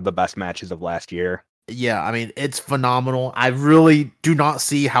one of the best matches of last year. Yeah, I mean, it's phenomenal. I really do not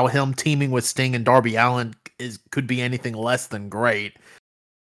see how him teaming with Sting and Darby Allin could be anything less than great.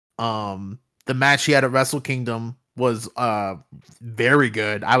 The match he had at Wrestle Kingdom was very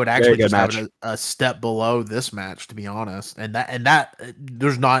good. I would Very actually good just have match. it a step below this match, to be honest. And that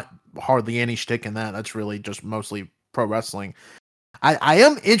there's not hardly any shtick in that. That's really just mostly pro wrestling. I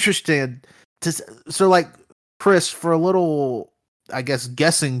am interested so like Chris, for a little, I guess,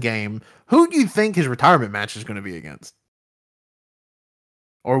 guessing game, who do you think his retirement match is going to be against?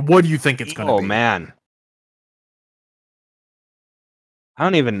 Or what do you think it's going to Oh be? man, I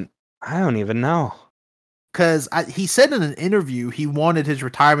don't even know. Because he said in an interview he wanted his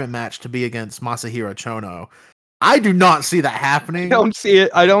retirement match to be against Masahiro Chono. I do not see that I happening. don't see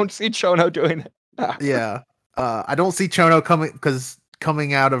it. I don't see Chono doing it. Yeah. I don't see Chono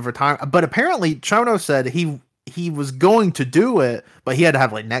coming out of retirement. But apparently Chono said he was going to do it, but he had to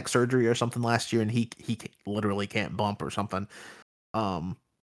have like neck surgery or something last year, and he literally can't bump or something. Um,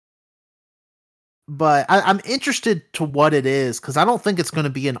 but I'm interested to what it is because I don't think it's going to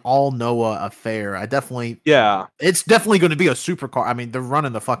be an all Noah affair. Yeah, It's definitely going to be a supercar. I mean, they're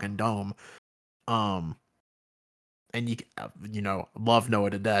running the fucking dome. Um, and love Noah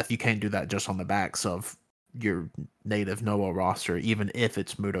to death. You can't do that just on the backs of your native Noah roster, even if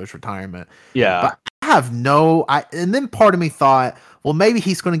it's Muto's retirement. yeah, But I have no, and then part of me thought, well, maybe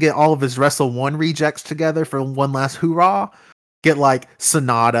he's going to get all of his Wrestle One rejects together for one last hoorah. Get like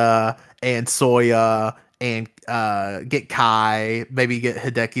Sonata and Soya and get Kai, maybe get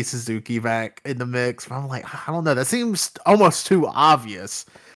Hideki Suzuki back in the mix. But I'm like, I don't know. That seems almost too obvious.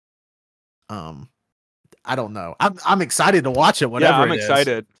 Um, I don't know. I'm excited to watch it, yeah. whatever I'm it is.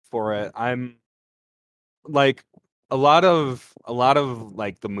 excited for it. I'm like a lot of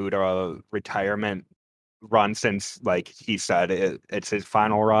like the Muta retirement run since like he said it's his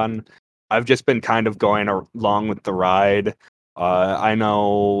final run. I've just been kind of going along with the ride. I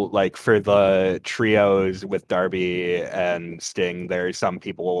know like for the trios with Darby and Sting, there's some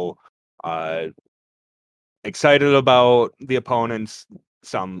people uh excited about the opponents,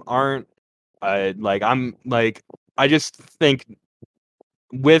 some aren't. I just think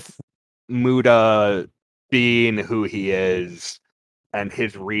with Muda being who he is and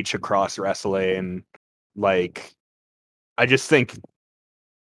his reach across wrestling, like I just think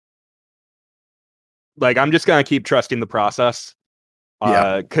I'm just gonna keep trusting the process. Yeah,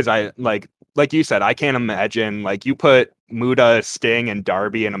 Because like you said, I can't imagine like you put Muda, Sting, and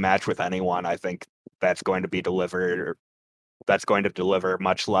Darby in a match with anyone. I think that's going to be delivered. That's going to deliver,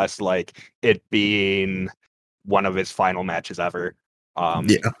 much less like it being one of his final matches ever.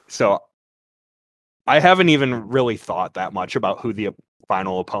 yeah, So I haven't even really thought that much about who the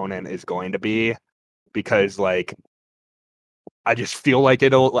final opponent is going to be because like I just feel like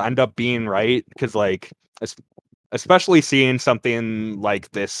it'll end up being right because like especially seeing something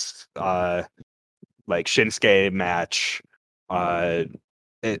like this like Shinsuke match uh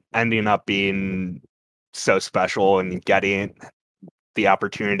it ending up being so special and getting the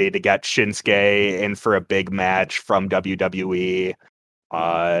opportunity to get Shinsuke in for a big match from WWE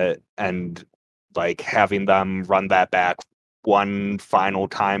and like having them run that back one final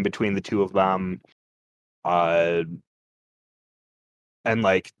time between the two of them uh and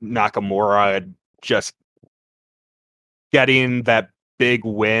like Nakamura just getting that big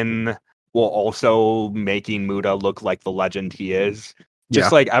win while also making Muta look like the legend he is.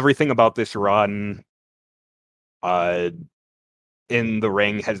 Just yeah, like everything about this run uh in the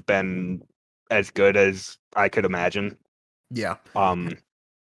ring has been as good as I could imagine. yeah. Um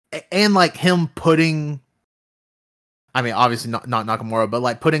And like him putting, I mean, obviously not Nakamura, but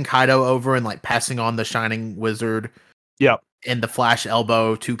like putting Kaido over and like passing on the Shining Wizard yeah. and the Flash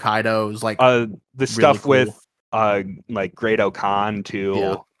Elbow to Kaido is like The really stuff with cool. like Great Okan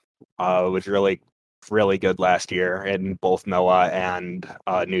Yeah, too was really good last year in both Noah and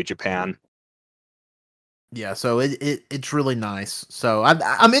New Japan. yeah. So it's really nice. So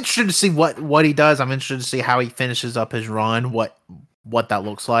I'm interested to see what he does. I'm interested to see how he finishes up his run. What that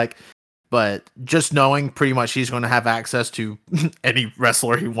looks like. But just knowing pretty much he's going to have access to any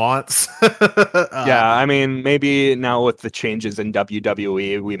wrestler he wants. Yeah, I mean, maybe now with the changes in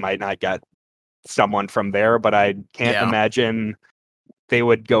WWE, we might not get someone from there, but I can't Yeah, imagine they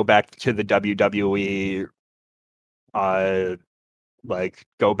would go back to the WWE, uh, like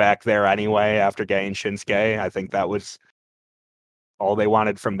go back there anyway after getting Shinsuke. I think that was all they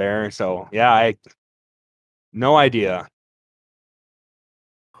wanted from there. So yeah, I no idea,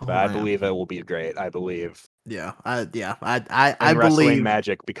 but oh I man, believe it will be great. I believe I in wrestling believe.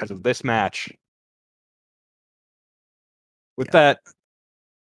 magic because of this match. With Yeah, that,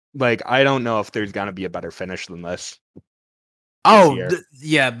 like I don't know if there's gonna be a better finish than this Oh, year.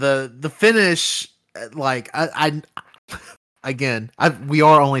 the finish, like again, we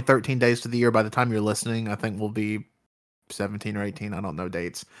are only 13 days to the year. By the time you're listening, I think we'll be 17 or 18. I don't know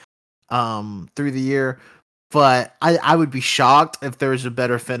dates. Through the year, but I would be shocked if there's a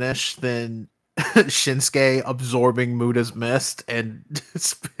better finish than Shinsuke absorbing Muta's mist and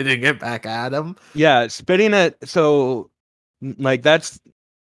spitting it back at him. Yeah, spitting it. So, like that's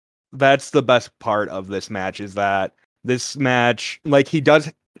the best part of this match is that this match, like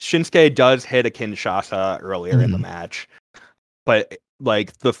Shinsuke does hit a Kinshasa earlier in the match, but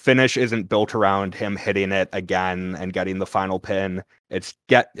like the finish isn't built around him hitting it again and getting the final pin. It's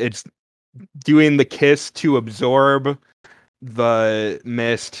doing the kiss to absorb the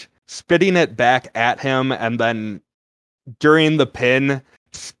mist, spitting it back at him, and then during the pin,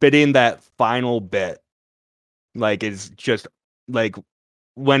 spitting that final bit. Like is just like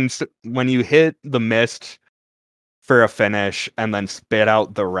when you hit the mist for a finish and then spit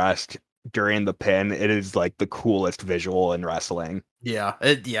out the rest during the pin, it is like the coolest visual in wrestling.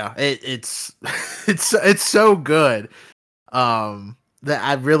 It's it's so good. That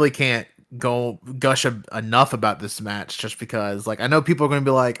I really can't gush enough about this match just because like I know people are going to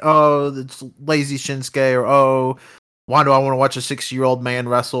be like, "Oh, it's lazy Shinsuke," or "Oh, why do I want to watch a 60-year-old man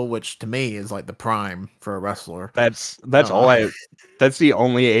wrestle?" Which to me is like the prime for a wrestler. That's Uh, that's the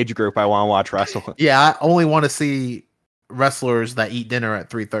only age group I want to watch wrestle. yeah, I only want to see wrestlers that eat dinner at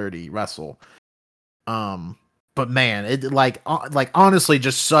 3:30 wrestle. Um, but man, it like honestly,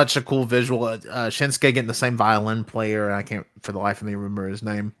 just such a cool visual. Shinsuke getting the same violin player. I can't for the life of me remember his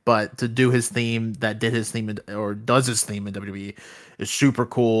name, but to do his theme that did his theme or does his theme in WWE is super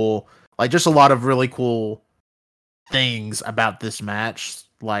cool. Like just a lot of really cool things about this match,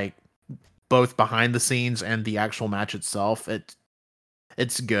 like both behind the scenes and the actual match itself.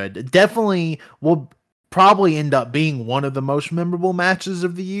 It's good. It definitely will probably end up being one of the most memorable matches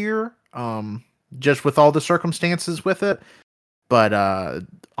of the year. Just with all the circumstances with it. But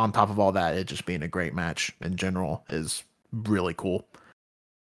on top of all that, it just being a great match in general is really cool.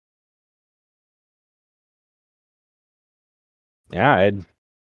 Yeah, I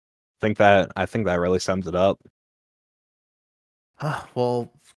think that really sums it up.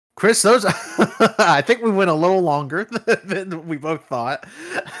 Well, Chris, those I think we went a little longer than we both thought.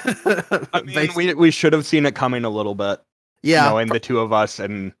 I mean, we should have seen it coming a little bit, Yeah, knowing the two of us,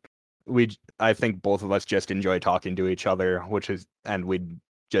 and I think both of us just enjoy talking to each other, and we'd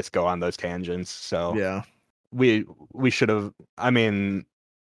just go on those tangents. So yeah, we should have. I mean,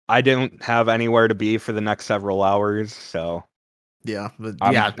 I don't have anywhere to be for the next several hours, so yeah, but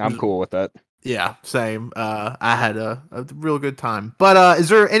I'm cool with it. yeah, same. I had a real good time. But is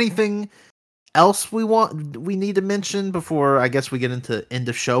there anything else we need to mention before I guess we get into end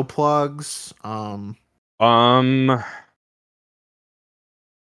of show plugs? Um,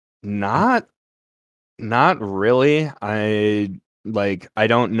 not not really. I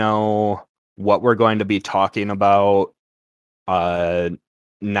don't know what we're going to be talking about uh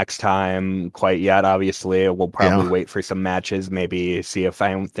next time quite yet. Obviously, we'll probably Yeah. wait for some matches, maybe see if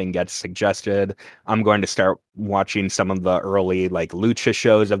anything gets suggested. I'm going to start watching some of the early like lucha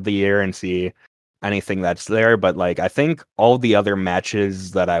shows of the year and see anything that's there, but like I think all the other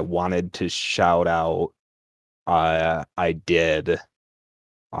matches that I wanted to shout out I did,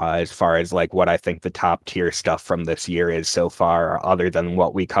 as far as like what I think the top tier stuff from this year is so far, other than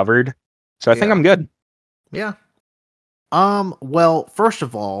what we covered. So I think Yeah. I'm good. Yeah. Well, first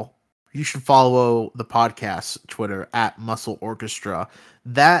of all, you should follow the podcast Twitter at Muscle Orchestra.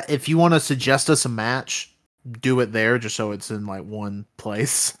 That if you want to suggest us a match, do it there just so it's in like one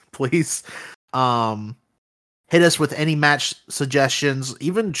place, please. Um Hit us with any match suggestions,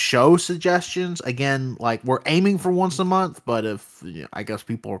 even show suggestions. Again, like we're aiming for once a month, but if I guess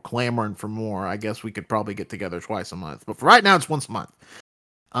people are clamoring for more, I guess we could probably get together twice a month. But for right now, it's once a month.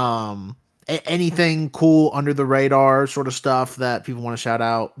 Um, Anything cool under the radar sort of stuff that people want to shout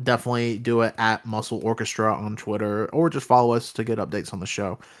out, definitely do it at Muscle Orchestra on Twitter, or just follow us to get updates on the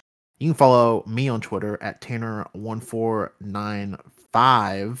show. You can follow me on Twitter at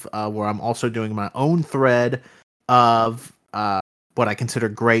Tanner1495, where I'm also doing my own thread of what I consider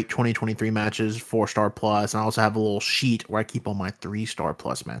great 2023 matches, 4-star plus. And I also have a little sheet where I keep all my 3-star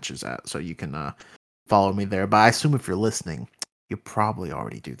plus matches at, so you can follow me there. But I assume if you're listening, you probably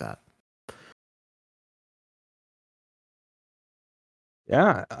already do that.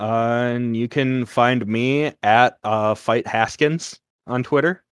 Yeah, and you can find me at Fight Haskins on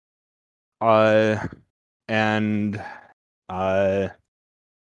Twitter. Uh, and uh,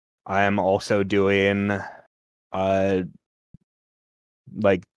 I am also doing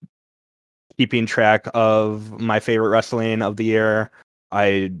like keeping track of my favorite wrestling of the year.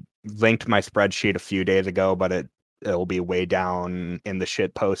 I linked my spreadsheet a few days ago, but it'll be way down in the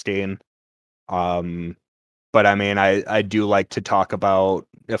shit posting. But I mean, I do like to talk about,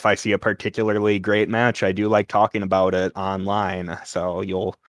 if I see a particularly great match, I do like talking about it online. So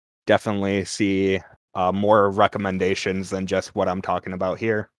you'll definitely see more recommendations than just what I'm talking about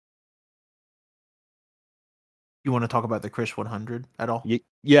here. You want to talk about the Chris 100 at all?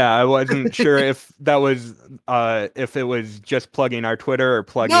 Yeah, I wasn't sure if that was if it was just plugging our Twitter or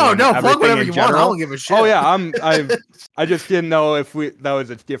plugging No, plug everything whatever in you general. want. I don't give a shit. Oh yeah, I just didn't know if that was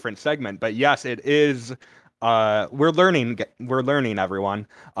a different segment. But yes, it is. We're learning, everyone.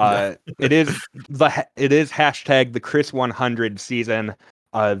 It is hashtag the Chris 100 season.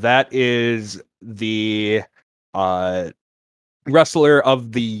 That is the wrestler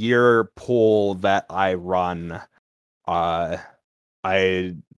of the year poll that I run.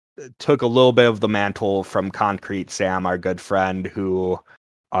 I took a little bit of the mantle from Concrete Sam, our good friend, who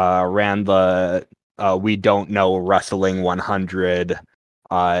ran the We Don't Know Wrestling 100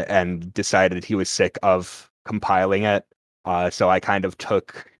 and decided he was sick of compiling it. So I kind of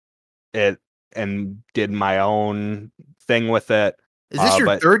took it and did my own thing with it. Is this your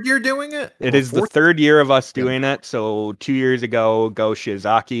But third year doing it? it Or is the fourth? third year of us doing it. So 2 years ago, Go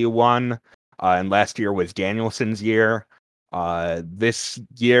Shizaki won, and last year was Danielson's year. This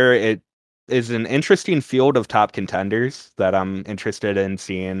year, it is an interesting field of top contenders that I'm interested in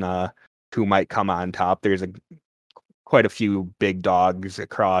seeing who might come on top. There's quite a few big dogs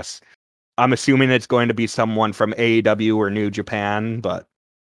across. I'm assuming it's going to be someone from AEW or New Japan, but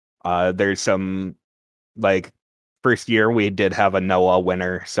there's some, like, first year we did have a Noah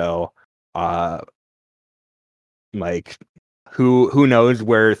winner, so like who knows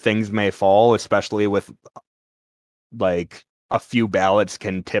where things may fall, especially with like a few ballots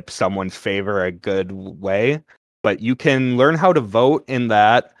can tip someone's favor a good way. But you can learn how to vote in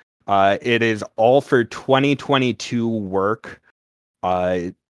that. It is all for 2022 work.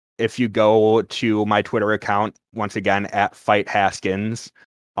 If you go to my Twitter account, once again, at Fight Haskins,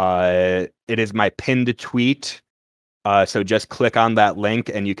 it is my pinned tweet. So just click on that link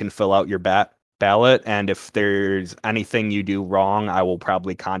and you can fill out your ballot. And if there's anything you do wrong, I will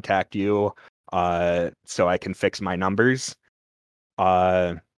probably contact you so I can fix my numbers.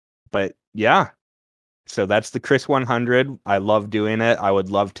 But yeah, so that's the Chris 100. I love doing it. I would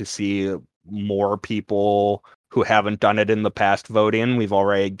love to see more people who haven't done it in the past vote in. We've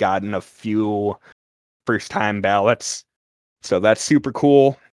already gotten a few first time ballots. So that's super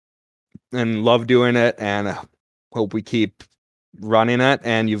cool and love doing it, and hope we keep running it.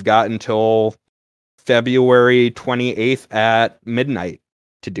 And you've got until February 28th at midnight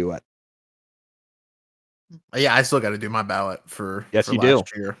to do it. Yeah, I still got to do my ballot for Yes, you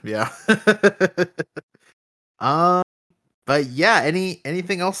last do. year. Yeah. But yeah,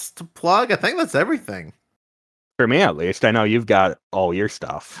 anything else to plug? I think that's everything. For me, at least. I know you've got all your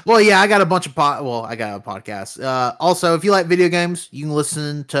stuff. Well, yeah, I got a bunch of I got a podcast. Also, if you like video games, you can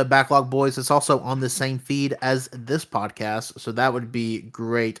listen to Backlog Boys. It's also on the same feed as this podcast, so that would be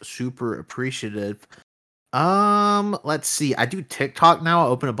great. Super appreciative. Let's see. I do TikTok now. I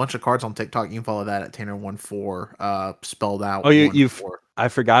open a bunch of cards on TikTok. You can follow that at Tanner14, spelled out. Oh, you've. I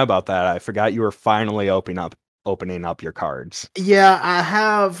forgot about that. I forgot you were finally opening up your cards. Yeah, I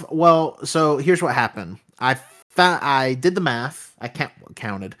have. Well, so here's what happened. I did the math. I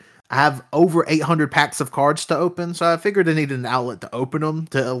counted. I have over 800 packs of cards to open, so I figured I needed an outlet to open them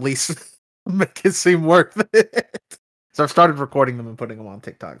to at least make it seem worth it. So I've started recording them and putting them on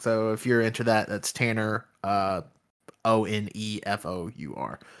TikTok. So if you're into that, that's Tanner Onefour.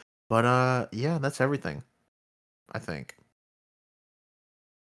 But yeah, that's everything, I think.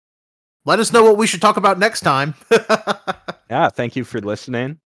 Let us know what we should talk about next time. Yeah, thank you for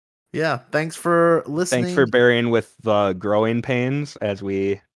listening. Yeah, thanks for listening. Thanks for bearing with the growing pains as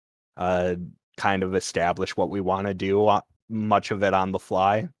we kind of establish what we want to do, much of it on the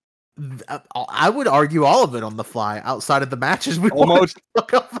fly. I would argue all of it on the fly outside of the matches we almost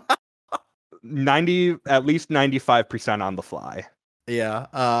look up. 90, at least 95% on the fly. Yeah.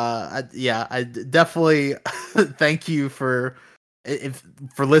 I definitely thank you for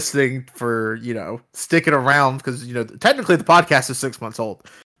listening, for, sticking around, because, technically the podcast is 6 months old,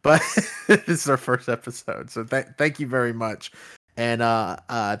 but this is our first episode. So thank you very much. And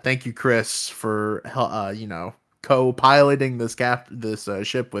thank you, Chris, for co-piloting this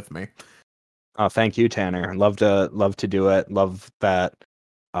ship with me. Oh, thank you, Tanner. Love to do it. Love that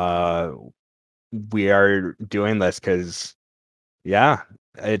we are doing this, because yeah,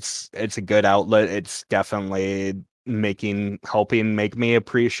 it's a good outlet. It's definitely helping make me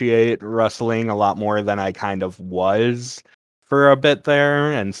appreciate wrestling a lot more than I kind of was for a bit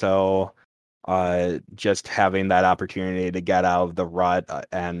there. And so just having that opportunity to get out of the rut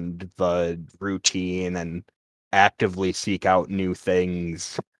and the routine and actively seek out new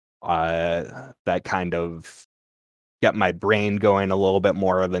things that kind of get my brain going a little bit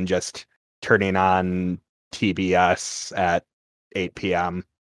more than just turning on TBS at 8 p.m.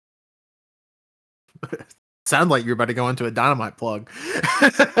 Sound like you're about to go into a Dynamite plug.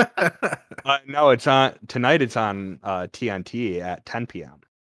 No, it's on tonight. It's on TNT at 10 p.m.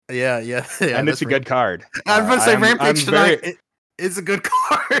 Yeah, and it's a good card. I was about to say Rampage tonight. Very... It's a good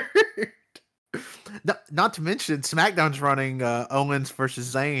card. Not to mention SmackDown's running Owens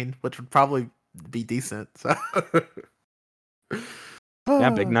versus Zayn, which would probably be decent. So.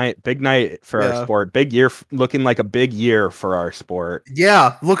 Yeah, big night for our sport. Big year, looking like a big year for our sport.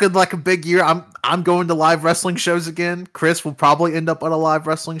 Yeah, looking like a big year. I'm going to live wrestling shows again. Chris will probably end up on a live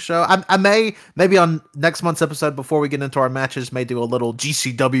wrestling show. I maybe on next month's episode, before we get into our matches, may do a little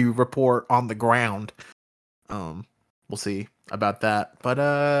GCW report on the ground. We'll see about that.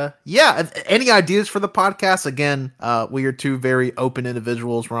 But yeah, any ideas for the podcast? Again, we are two very open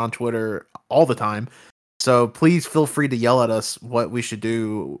individuals. We're on Twitter all the time. So please feel free to yell at us what we should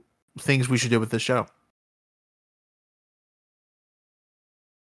do, things we should do with this show.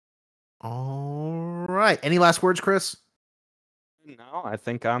 All right. Any last words, Chris? No, I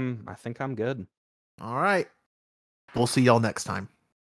think I'm good. All right. We'll see y'all next time.